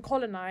go and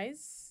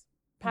colonize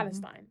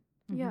Palestine.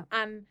 Yeah.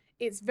 And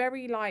it's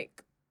very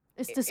like...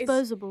 It's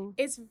disposable.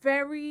 It's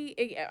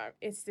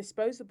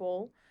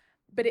disposable,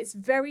 but it's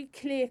very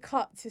clear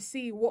cut to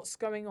see what's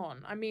going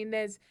on. I mean,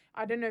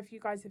 I don't know if you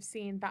guys have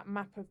seen that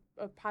map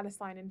of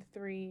Palestine in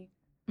 3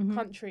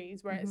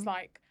 countries where it's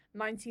like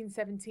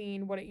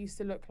 1917, what it used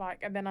to look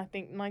like, and then I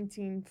think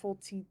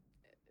 1948,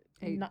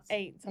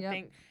 I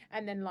think,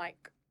 and then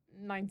like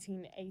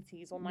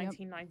 1980s or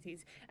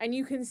 1990s, and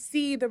you can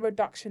see the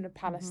reduction of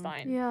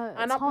Palestine. Yeah,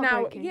 and up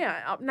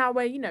now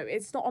where, you know,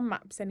 it's not on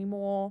maps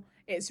anymore.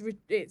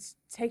 It's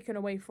taken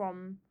away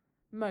from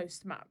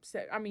most maps.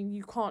 I mean,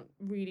 you can't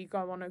really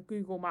go on a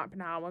Google map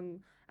now and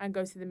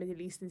go to the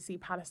Middle East and see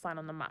Palestine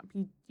on the map.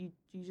 You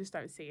just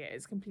don't see it.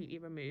 It's completely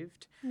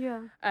removed.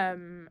 Yeah.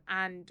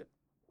 And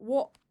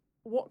what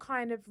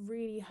kind of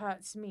really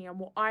hurts me and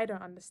what I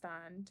don't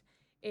understand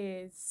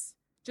is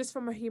just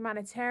from a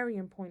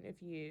humanitarian point of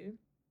view,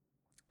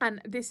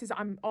 and this is,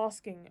 I'm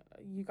asking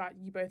you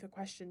both a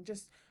question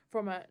just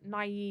from a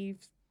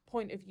naive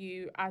point of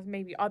view, as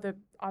maybe other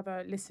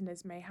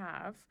listeners may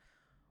have.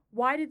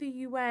 Why did the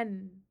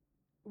UN,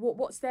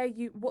 what's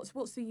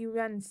the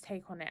UN's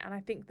take on it? And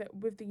I think that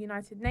with the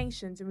United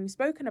Nations, and we've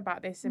spoken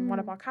about this in one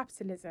of our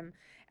capitalism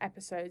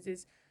episodes,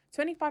 is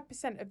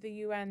 25% of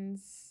the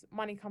UN's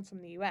money comes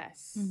from the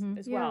US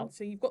as well.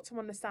 So you've got to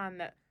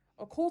understand that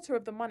a quarter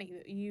of the money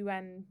that the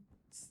UN's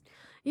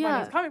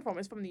money is coming from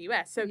is from the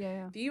US. So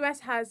the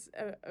US has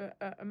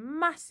a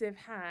massive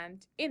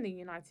hand in the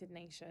United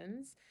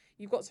Nations.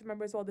 You've got to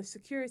remember as well the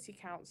Security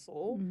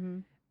Council.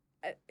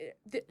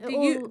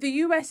 The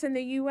US and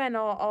the UN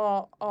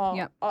are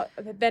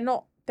they're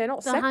not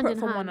separate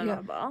from one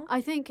another.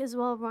 I think as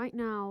well right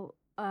now,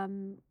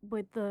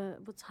 with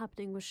what's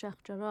happening with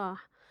Sheikh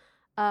Jarrah,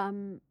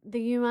 the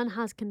UN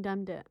has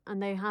condemned it,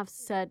 and they have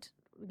said,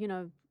 you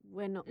know,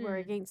 we're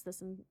against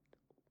this, and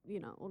you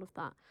know, all of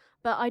that.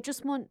 But I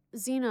just want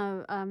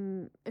Zeno,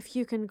 if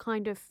you can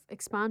kind of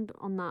expand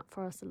on that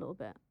for us a little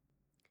bit.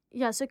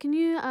 Yeah, so can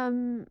you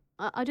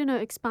I don't know,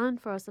 expand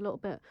for us a little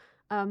bit,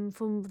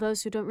 from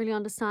those who don't really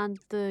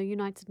understand the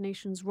United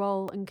Nations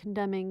role in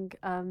condemning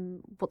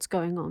what's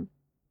going on?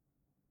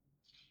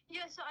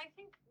 Yeah, so I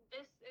think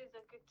this is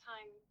a good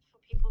time for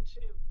people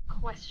to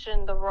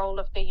question the role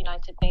of the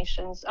United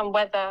Nations and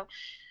whether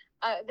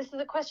this is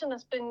a question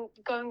that's been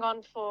going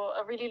on for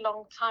a really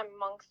long time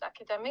amongst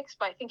academics,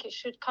 but I think it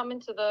should come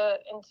into the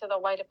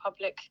wider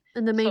public,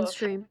 in the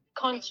mainstream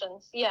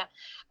conscience. Yeah.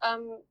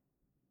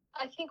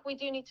 I think we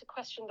do need to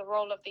question the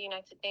role of the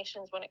United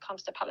Nations when it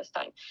comes to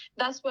Palestine.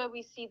 That's where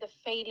we see the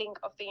failing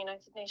of the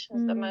United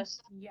Nations the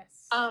most.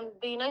 Yes.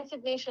 The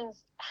United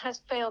Nations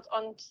has failed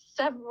on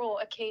several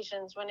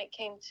occasions when it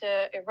came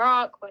to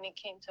Iraq, when it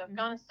came to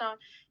Afghanistan,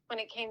 when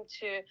it came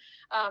to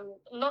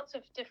lots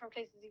of different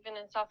places, even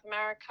in South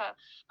America.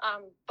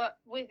 But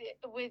with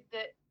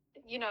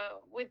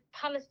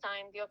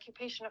Palestine, the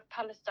occupation of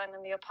Palestine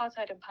and the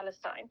apartheid in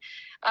Palestine,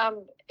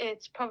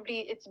 it's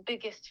probably its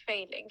biggest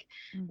failing.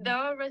 There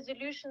are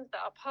resolutions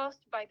that are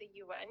passed by the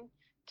UN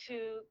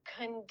to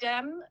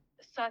condemn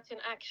certain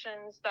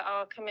actions that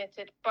are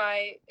committed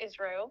by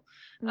Israel,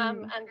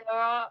 and there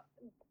are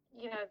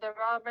there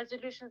are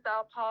resolutions that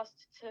are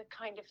passed to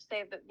kind of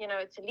say that,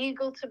 it's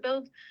illegal to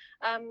build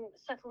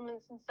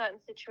settlements in certain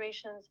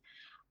situations.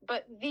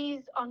 But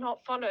these are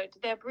not followed.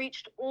 They're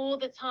breached all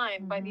the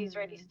time by the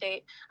Israeli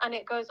state, and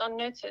it goes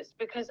unnoticed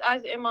because,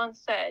 as Iman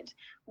said,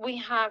 we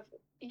have,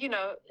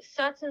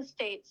 certain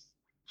states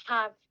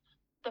have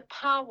the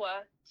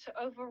power to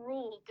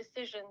overrule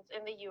decisions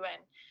in the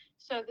UN.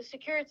 So the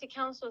Security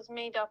Council is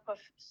made up of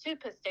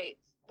super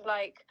states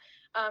like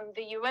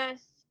the US,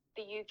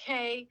 the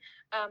UK,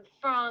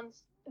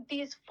 France,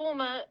 these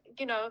former,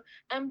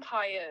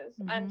 empires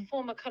and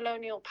former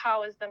colonial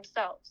powers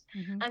themselves.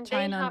 And China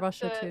they and have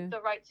Russia too.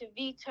 the right to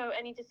veto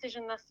any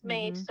decision that's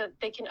made, so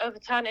they can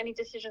overturn any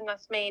decision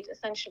that's made,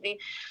 essentially.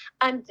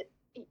 And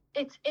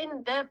it's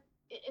in their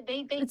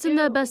It's in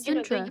their best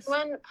interest. The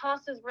UN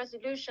passes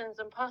resolutions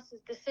and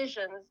passes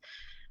decisions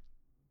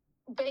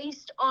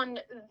based on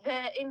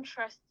their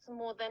interests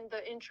more than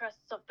the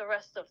interests of the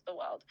rest of the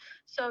world.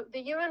 So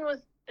the UN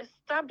was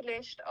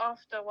established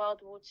after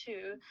World War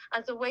II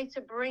as a way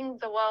to bring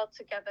the world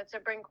together, to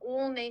bring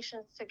all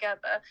nations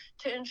together,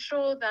 to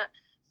ensure that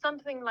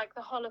something like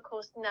the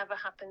Holocaust never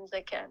happens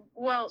again.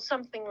 Well,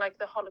 something like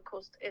the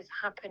Holocaust is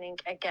happening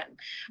again.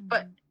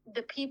 But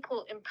the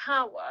people in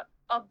power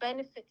are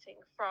benefiting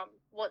from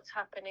what's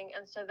happening,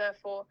 and so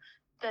therefore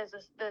there's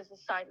a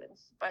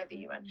silence by the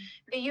UN.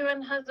 The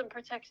UN hasn't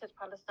protected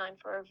Palestine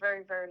for a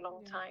very, very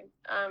long time.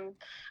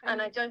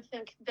 And I don't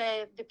think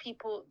they're the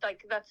people,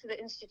 like, that's the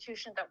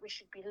institution that we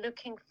should be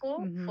looking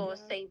for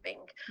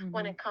saving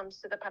when it comes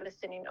to the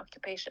Palestinian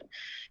occupation.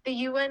 The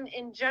UN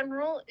in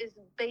general is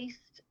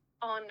based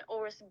on,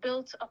 or is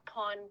built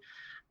upon,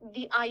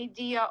 the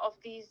idea of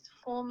these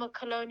former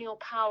colonial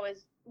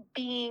powers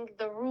being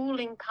the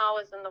ruling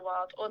powers in the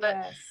world, or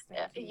that,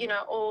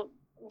 or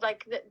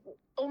like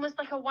almost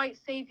like a white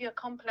savior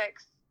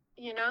complex,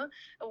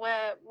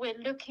 where we're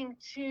looking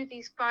to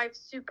these 5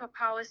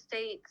 superpower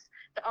states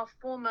that are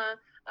former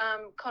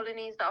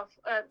colonies, that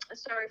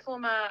are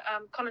former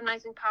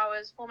colonizing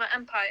powers, former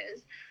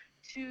empires,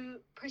 to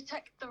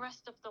protect the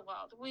rest of the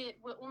world.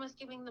 We're almost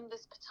giving them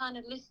this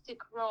paternalistic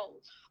role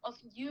of,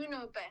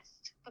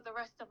 best for the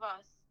rest of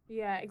us.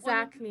 Yeah,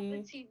 exactly. When in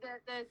reality,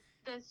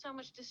 there's so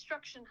much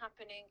destruction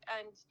happening,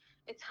 and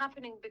it's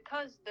happening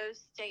because those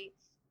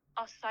states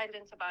are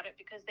silent about it,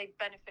 because they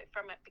benefit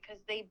from it, because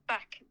they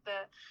back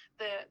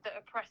the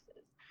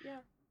oppressors. Yeah,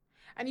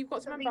 and you've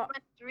got to So remember,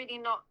 it's really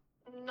not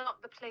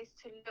the place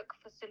to look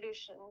for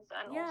solutions,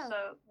 and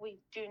also we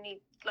do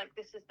need, like,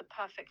 this is the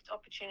perfect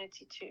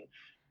opportunity to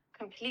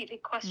completely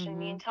question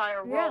the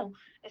entire role,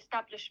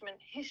 establishment,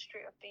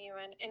 history of the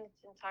UN in its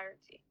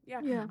entirety.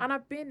 Yeah. And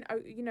I've been,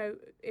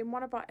 in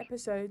one of our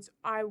episodes,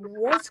 I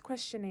was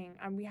questioning,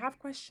 and we have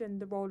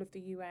questioned the role of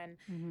the UN.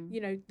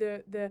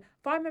 The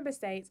 5 member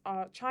states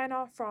are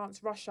China,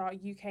 France, Russia,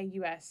 UK,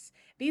 US.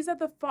 These are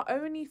the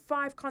only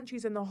 5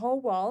 countries in the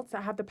whole world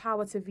that have the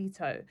power to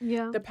veto.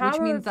 Yeah. The power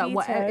Which means of that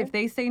veto, if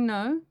they say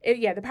no,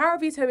 the power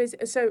of veto is,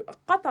 so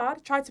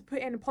Qatar tried to put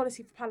in a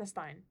policy for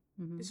Palestine.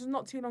 This was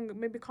not too long,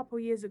 maybe a couple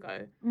of years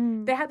ago.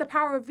 They had the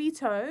power of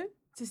veto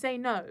to say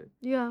no.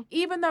 Yeah.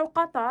 Even though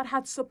Qatar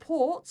had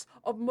support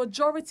of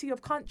majority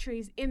of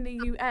countries in the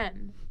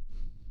UN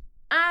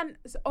and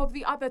of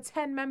the other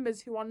 10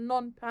 members who are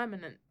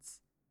non-permanent.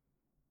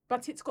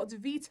 But it's got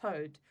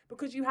vetoed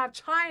because you have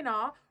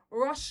China,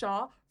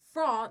 Russia,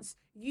 France,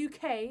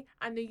 UK,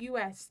 and the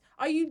US.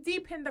 Are you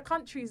deep in the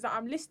countries that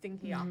I'm listing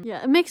here?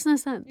 Yeah, it makes no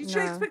sense. You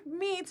should expect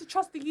me to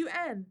trust the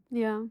UN.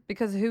 Yeah.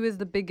 because who is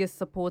the biggest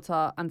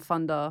supporter and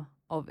funder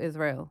of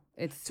Israel?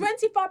 It's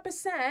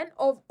 25%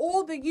 of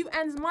all the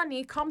UN's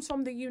money comes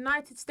from the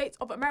United States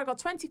of America.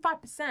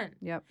 25%.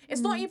 Yep.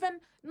 It's not even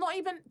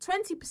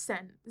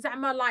 20%.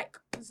 Zama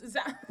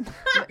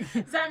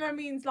Zama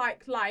means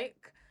like.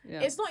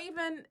 Yeah. It's not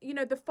even,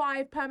 the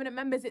 5 permanent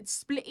members, it's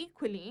split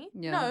equally.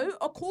 Yeah. No,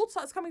 a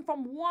quarter is coming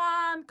from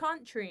one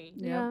country.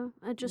 Yeah.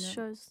 It just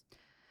shows.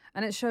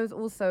 And it shows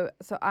also,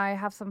 so I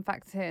have some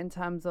facts here in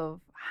terms of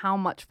how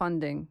much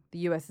funding the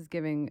US is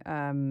giving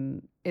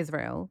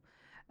Israel.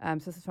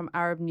 So this is from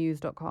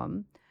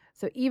arabnews.com.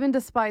 So even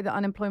despite the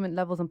unemployment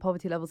levels and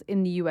poverty levels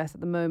in the US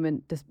at the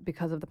moment, just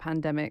because of the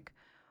pandemic,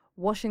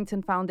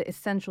 Washington found it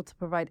essential to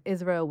provide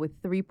Israel with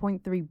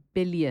 $3.3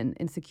 billion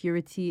in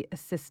security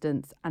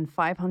assistance and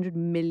 $500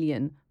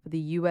 million for the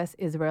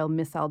U.S.-Israel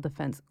Missile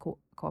Defense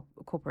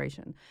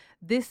Corporation.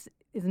 This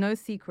is no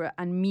secret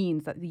and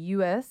means that the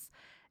U.S.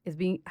 has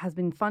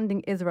been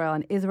funding Israel,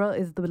 and Israel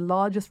is the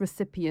largest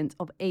recipient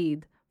of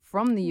aid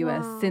from the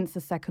U.S. since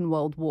the Second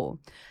World War.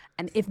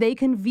 And if they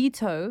can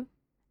veto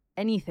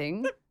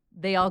anything,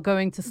 they are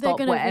going to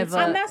stop whatever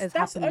and is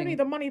that's happening. only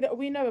the money that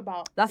we know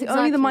about. That's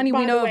only the money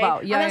we know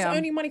about. Yeah, and that's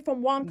only money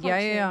from one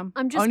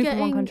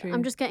country.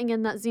 I'm just getting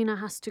in that Zina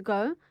has to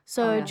go.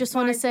 So just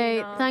want to say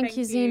Zina. thank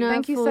you, Zina,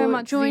 Thank you for so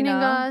much, joining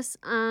Zina. us,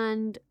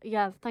 and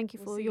thank you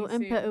We'll for see your you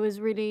input. soon.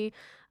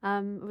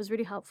 It was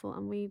really helpful,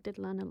 and we did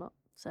learn a lot.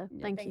 So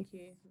thank you.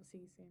 We'll see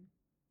you soon.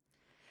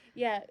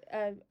 Yeah,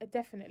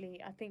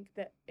 definitely. I think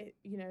that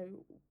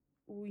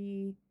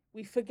we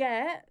we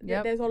forget that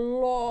Yep. there's a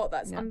lot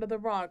that's Yep. under the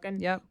rug,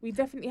 and Yep. we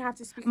definitely have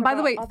to speak. And by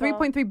the about way, other...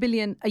 3.3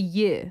 billion a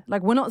year.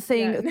 Like we're not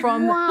saying Yeah.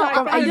 from, Wow,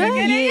 from I a don't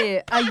get it.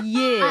 year, a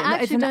year. I No,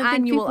 it's actually an don't think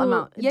annual people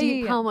amount. Yeah,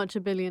 deep yeah. how much a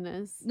billion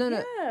is. No,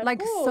 Yeah, of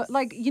like so, course.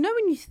 like you know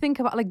when you think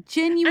about like and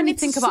genuinely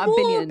it's think a about a small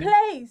billion.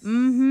 place.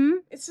 Mm-hmm.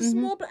 It's a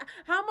small place.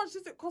 How much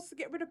does it cost to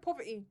get rid of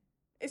poverty?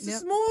 It's a Yep.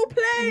 small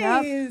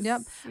place.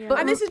 Yep. Yeah. But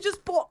And this is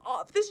just for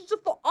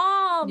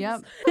arms. Yep.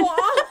 For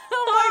arms.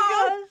 Oh my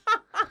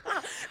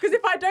god. Because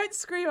if I don't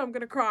scream, I'm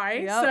gonna cry.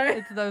 Yep, So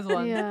it's those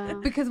ones. Yeah.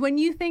 Because when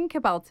you think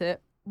about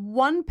it,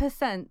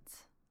 1%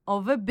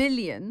 of a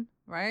billion,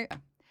 right?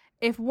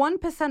 If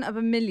 1% of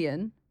a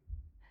million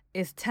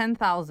is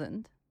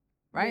 10,000,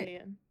 right?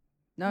 Million.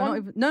 No, One- not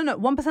even, no.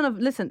 1% of,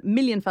 listen,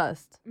 million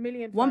first.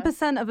 Million.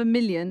 1% of a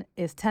million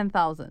is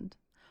 10,000.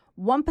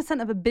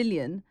 1% of a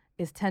billion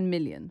is 10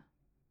 million.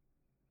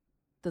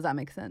 Does that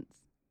make sense?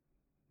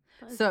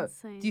 That is So,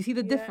 insane. do you see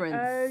the difference?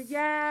 Oh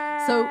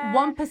yeah. So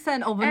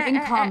 1% of an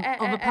income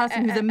of a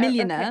person who's a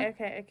millionaire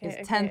is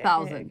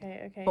 10,000.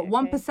 But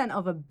 1%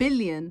 of a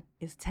billion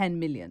is 10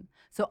 million.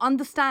 So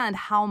understand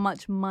how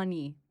much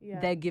money Yeah.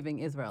 they're giving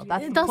Israel. Yeah.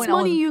 That's the That's point I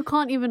money was- you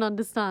can't even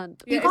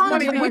understand. Yeah, You it's can't,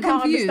 money that we're you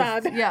can't confused.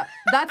 understand. Yeah,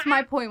 that's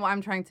my point. What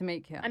I'm trying to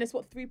make here. And it's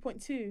what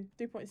 3.2,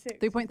 3.6,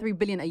 3.3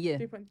 billion a year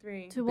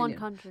 3.3. To one billion.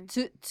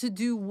 country. to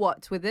do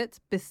what with it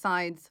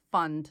besides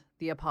fund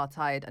the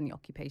apartheid and the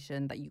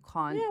occupation that you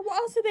can't. Yeah. What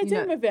else are they you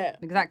doing know, with it?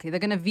 Exactly, they're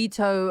gonna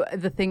veto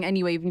the thing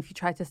anyway. Even if you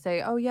try to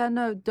say, "Oh yeah,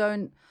 no,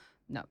 don't."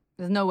 No,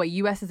 there's no way.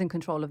 US is in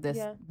control of this.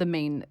 Yeah. The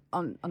main,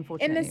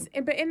 unfortunately.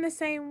 But in the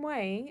same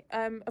way,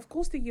 of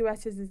course, the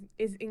US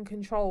is in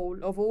control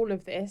of all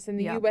of this, and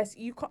the Yeah. US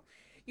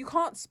you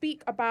can't speak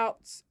about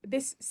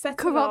this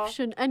settler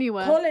Corruption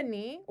anywhere.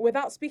 colony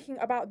without speaking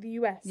about the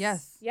US.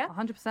 Yes. Yeah.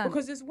 100%.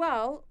 Because as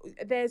well,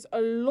 there's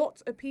a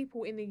lot of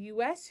people in the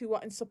US who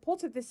are in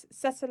support of this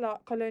settler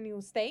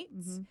colonial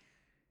states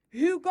Mm-hmm.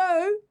 who go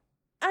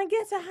and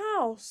get a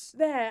house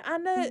there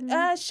and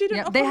student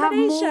Yeah, they have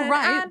more accommodation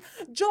rights.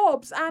 and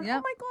jobs and Yeah.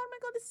 oh my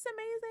god, this is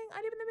amazing. I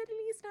live in the Middle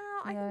East now.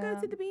 I can Yeah.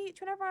 go to the beach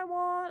whenever I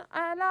want.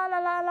 La la la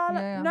la la.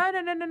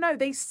 Yeah, No.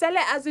 They sell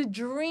it as a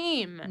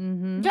dream.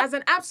 Mm-hmm. As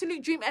an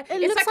absolute dream. It's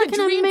looks like like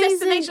a an dream amazing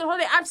destination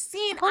holiday. I've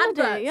seen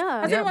holiday, adverts.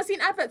 yeah. Has Yeah. anyone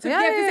seen adverts? Of,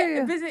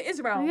 Yeah. visit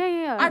Israel.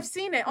 Yeah. I've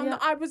seen it. Yeah.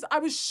 I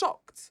was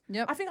shocked.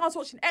 Yep. I think I was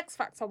watching X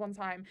Factor one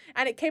time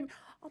and it came,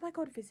 oh my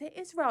god, visit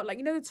Israel. Like,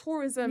 you know, the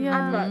tourism Yeah.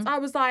 adverts. I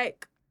was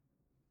like,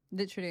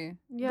 Literally.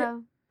 Yeah.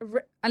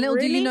 And little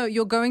do you really? know,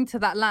 you're going to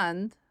that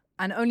land,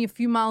 and only a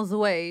few miles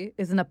away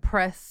is an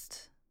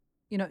oppressed,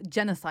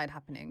 genocide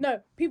happening.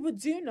 No, people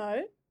do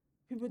know.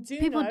 People do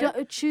People know.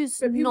 do choose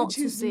but people not to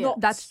choose see not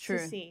it. That's to true.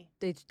 see.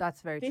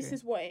 That's very This true.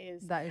 is what it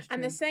is. That is true.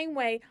 And the same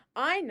way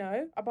I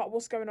know about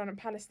what's going on in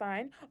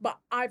Palestine, but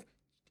I've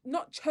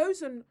not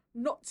chosen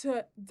not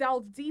to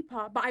delve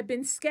deeper, but I've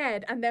been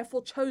scared and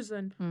therefore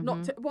chosen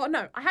not to. Well,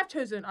 no, I have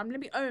chosen. Let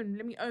me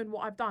own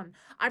what I've done.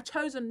 I've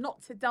chosen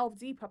not to delve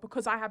deeper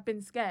because I have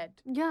been scared.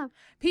 Yeah.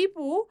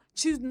 People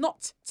choose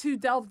not to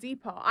delve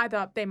deeper.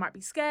 Either they might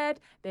be scared,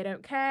 they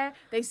don't care,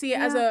 they see it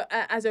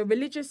as a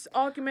religious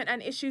argument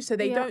and issue, so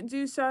they Yeah. don't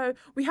do so.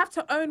 We have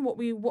to own what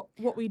we do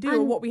or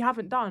And- what we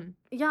haven't done.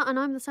 Yeah, and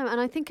I'm the same.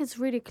 And I think it's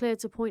really clear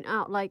to point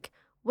out, like,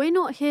 we're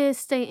not here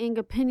stating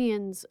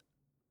opinions.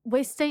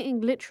 We're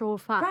stating literal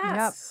facts.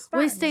 Facts.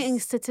 We're Facts. stating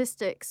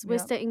statistics. We're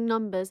Yep. stating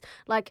numbers.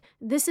 Like,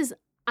 this is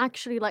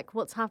actually like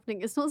what's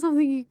happening. It's not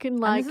something you can And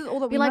like this is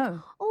all that be we like,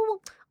 know. oh,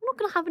 well, I'm not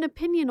gonna have an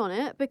opinion on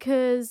it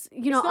because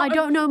you know It's not I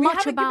don't a- know we much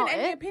haven't about given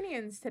any it.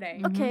 opinions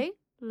today. Okay,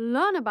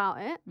 learn about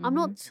it. I'm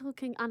not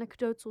talking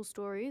anecdotal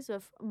stories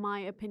of my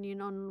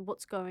opinion on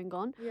what's going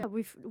on. Yeah,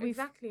 We've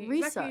Exactly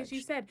researched. as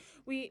you said.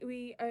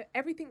 We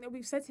everything that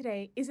we've said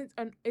today isn't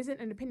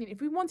an opinion. If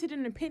we wanted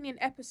an opinion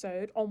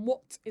episode on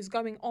what is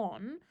going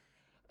on,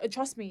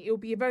 trust me, it will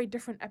be a very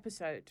different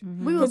episode.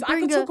 We will Because I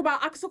bring could talk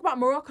about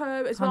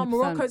Morocco as well. 100%.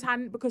 Morocco's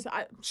hand because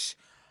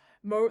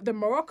the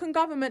Moroccan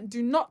government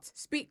do not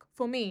speak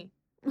for me.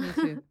 Me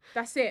too.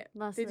 That's it.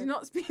 That's They it. do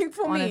not speak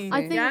for Honestly. me.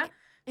 I think. yeah.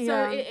 So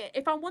Yeah.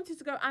 if I wanted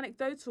to go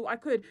anecdotal, I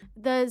could,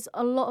 There's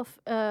a lot of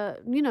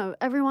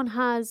everyone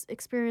has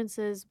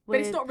experiences with,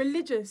 but it's not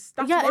religious.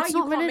 That's Yeah, why it's you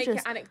not can't make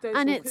religious. it anecdotal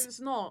And because it's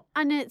not.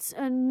 and it's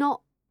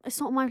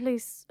not my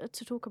place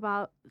to talk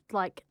about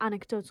like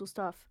anecdotal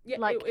stuff. Yeah,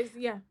 like it is.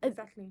 Yeah,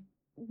 exactly.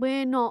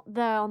 we're not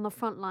there on the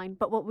front line,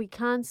 but what we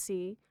can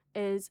see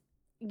is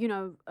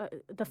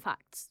the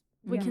facts.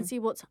 We Yeah. can see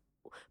what's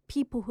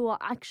people who are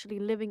actually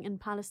living in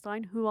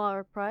Palestine who are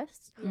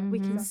oppressed. Yeah, We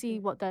can exactly. see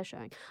what they're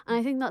showing, and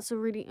I think that's a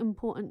really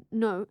important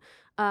note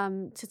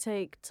to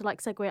take to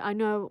like segue. I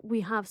know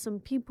we have some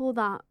people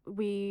that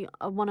we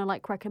want to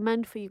like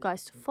recommend for you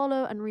guys to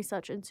follow and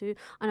research into.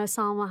 I know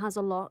Salma has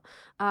a lot,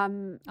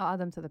 I'll add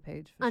them to the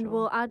page. For and sure.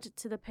 we'll add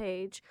to the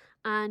page.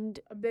 And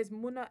There's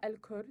Muna El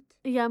Kurd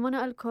yeah, Mona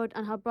Al Kurd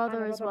and her brother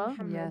and her as brother well,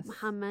 Mohammed. Yes.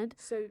 Mohammed.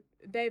 So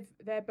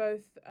they're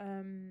both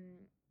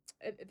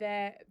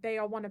they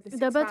are one of the 6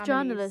 They're both families.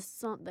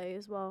 journalists, aren't they,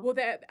 as well? Well,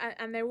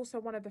 they're also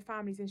one of the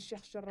families in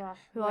Sheikh Jarrah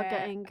Who are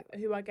getting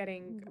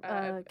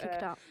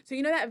kicked out. So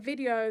you know that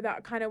video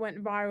that kind of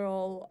went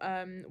viral,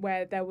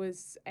 where there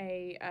was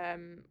a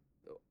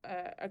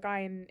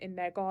guy in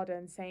their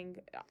garden saying,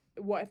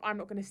 "What if I'm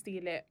not going to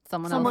steal it?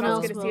 Someone Someone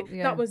else else gonna will. steal it."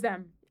 Yeah. That was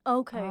them.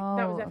 Okay. That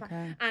was Oh, their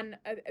okay. And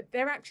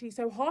they're actually,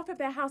 so half of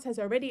their house has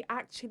already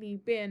actually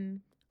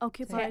been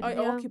Occupied.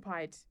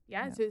 occupied.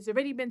 Yeah. So it's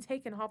already been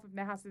taken, half of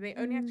their house. So they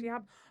only actually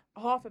have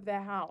half of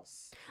their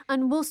house.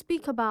 And we'll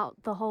speak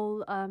about the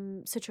whole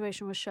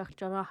situation with Sheikh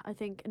Jarrah, I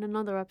think, in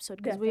another episode,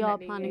 because we are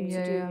planning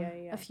to do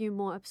yeah. a few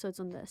more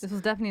episodes on this. This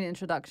was definitely an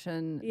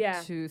introduction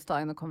Yeah. to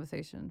starting the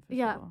conversation. For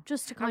Yeah, sure.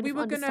 just to And kind we of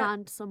were gonna-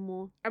 understand some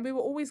more. And we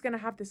were always going to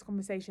have this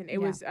conversation. It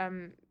Yeah. was,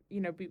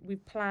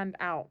 we've planned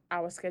out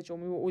our schedule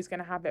and we were always going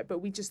to have it. But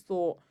we just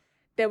thought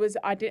there was,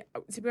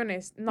 to be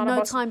honest, none of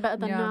No us. time better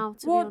than Yeah. now,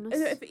 to Well, be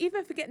honest.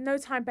 even forget no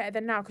time better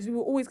than now, because we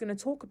were always going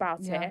to talk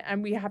about Yeah. it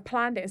and we had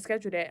planned it and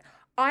scheduled it.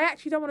 I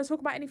actually don't want to talk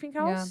about anything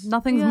Yeah. else.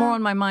 Nothing's Yeah. more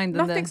on my mind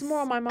than Nothing's this. more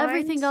on my mind.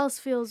 Everything else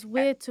feels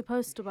weird to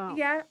post about.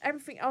 Yeah,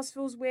 everything else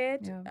feels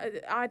weird. Yeah.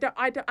 I don't,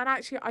 and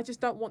actually, I just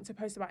don't want to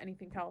post about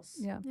anything else.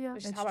 Yeah. Yeah.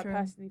 It's just It's how true.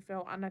 I personally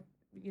feel, and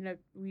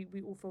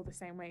we all feel the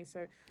same way.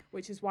 So,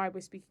 which is why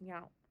we're speaking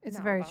out. It's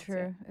now very about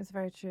true. it. It's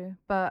very true.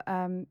 But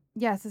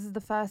yes, this is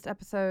the first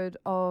episode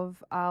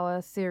of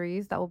our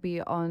series that will be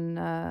on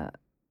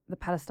the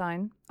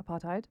Palestine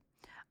apartheid.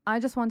 I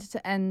just wanted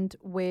to end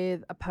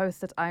with a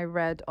post that I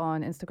read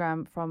on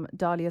Instagram from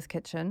Dahlia's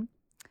Kitchen.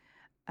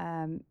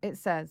 It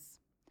says,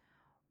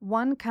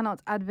 "One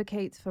cannot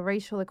advocate for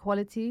racial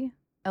equality,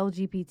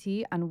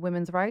 LGBT and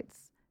women's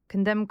rights,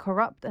 condemn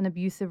corrupt and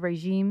abusive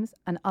regimes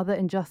and other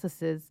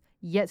injustices,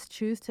 yet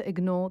choose to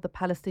ignore the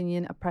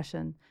Palestinian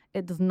oppression.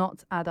 It does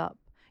not add up.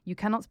 You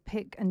cannot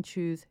pick and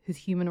choose whose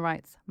human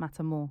rights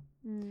matter more."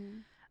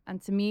 And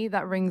to me,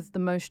 that rings the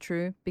most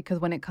true, because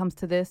when it comes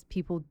to this,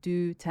 people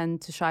do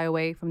tend to shy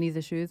away from these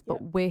issues.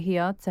 But we're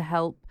here to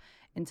help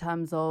in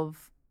terms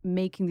of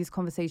making these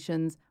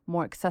conversations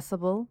more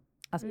accessible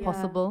as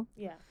possible.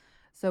 Yeah.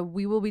 So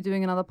we will be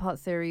doing another part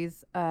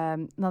series,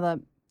 another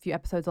few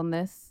episodes on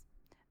this.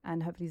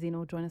 And hopefully Zina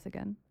will join us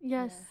again.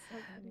 Yes.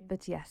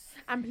 But yes.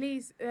 And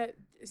please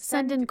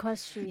Send in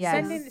questions.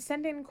 Yes.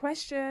 send in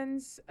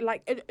questions.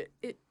 Like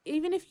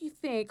even if you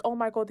think, oh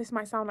my god, this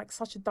might sound like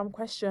such a dumb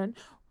question,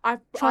 I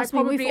Trust me,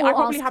 we've probably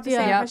all have asked, the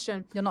same yeah.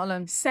 question. You're not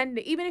alone. Send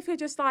it, even if you're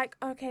just like,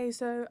 okay,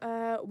 so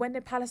when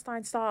did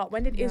Palestine start?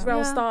 When did Yeah. Israel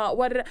Yeah. start?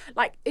 What did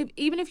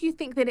even if you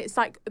think that it's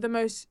like the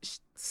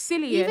most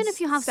silliest, Even if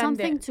you have send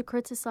something it. to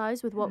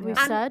criticize with what Yeah. we've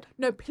And said,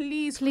 no,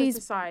 please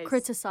criticize.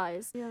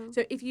 criticize. Yeah.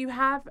 So if you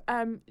have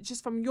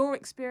just from your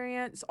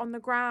experience on the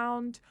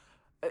ground,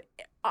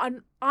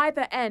 on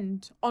either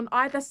end, on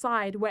either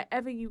side,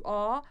 wherever you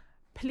are,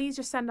 please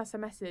just send us a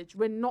message.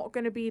 We're not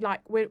going to be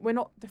like, we're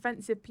not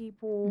defensive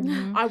people.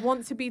 I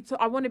want to be checked.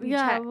 we want to be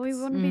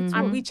Mhm.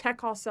 taught. And we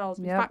check ourselves.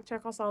 We Yep. fact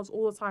check ourselves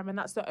all the time. And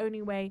that's the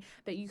only way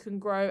that you can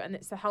grow. And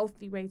it's a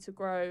healthy way to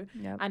grow.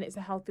 Yep. And it's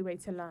a healthy way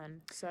to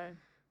learn. So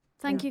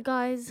Thank you,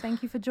 guys.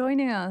 Thank you for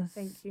joining us.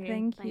 Thank you.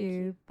 Thank Thank you.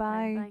 you.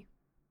 Bye. Bye.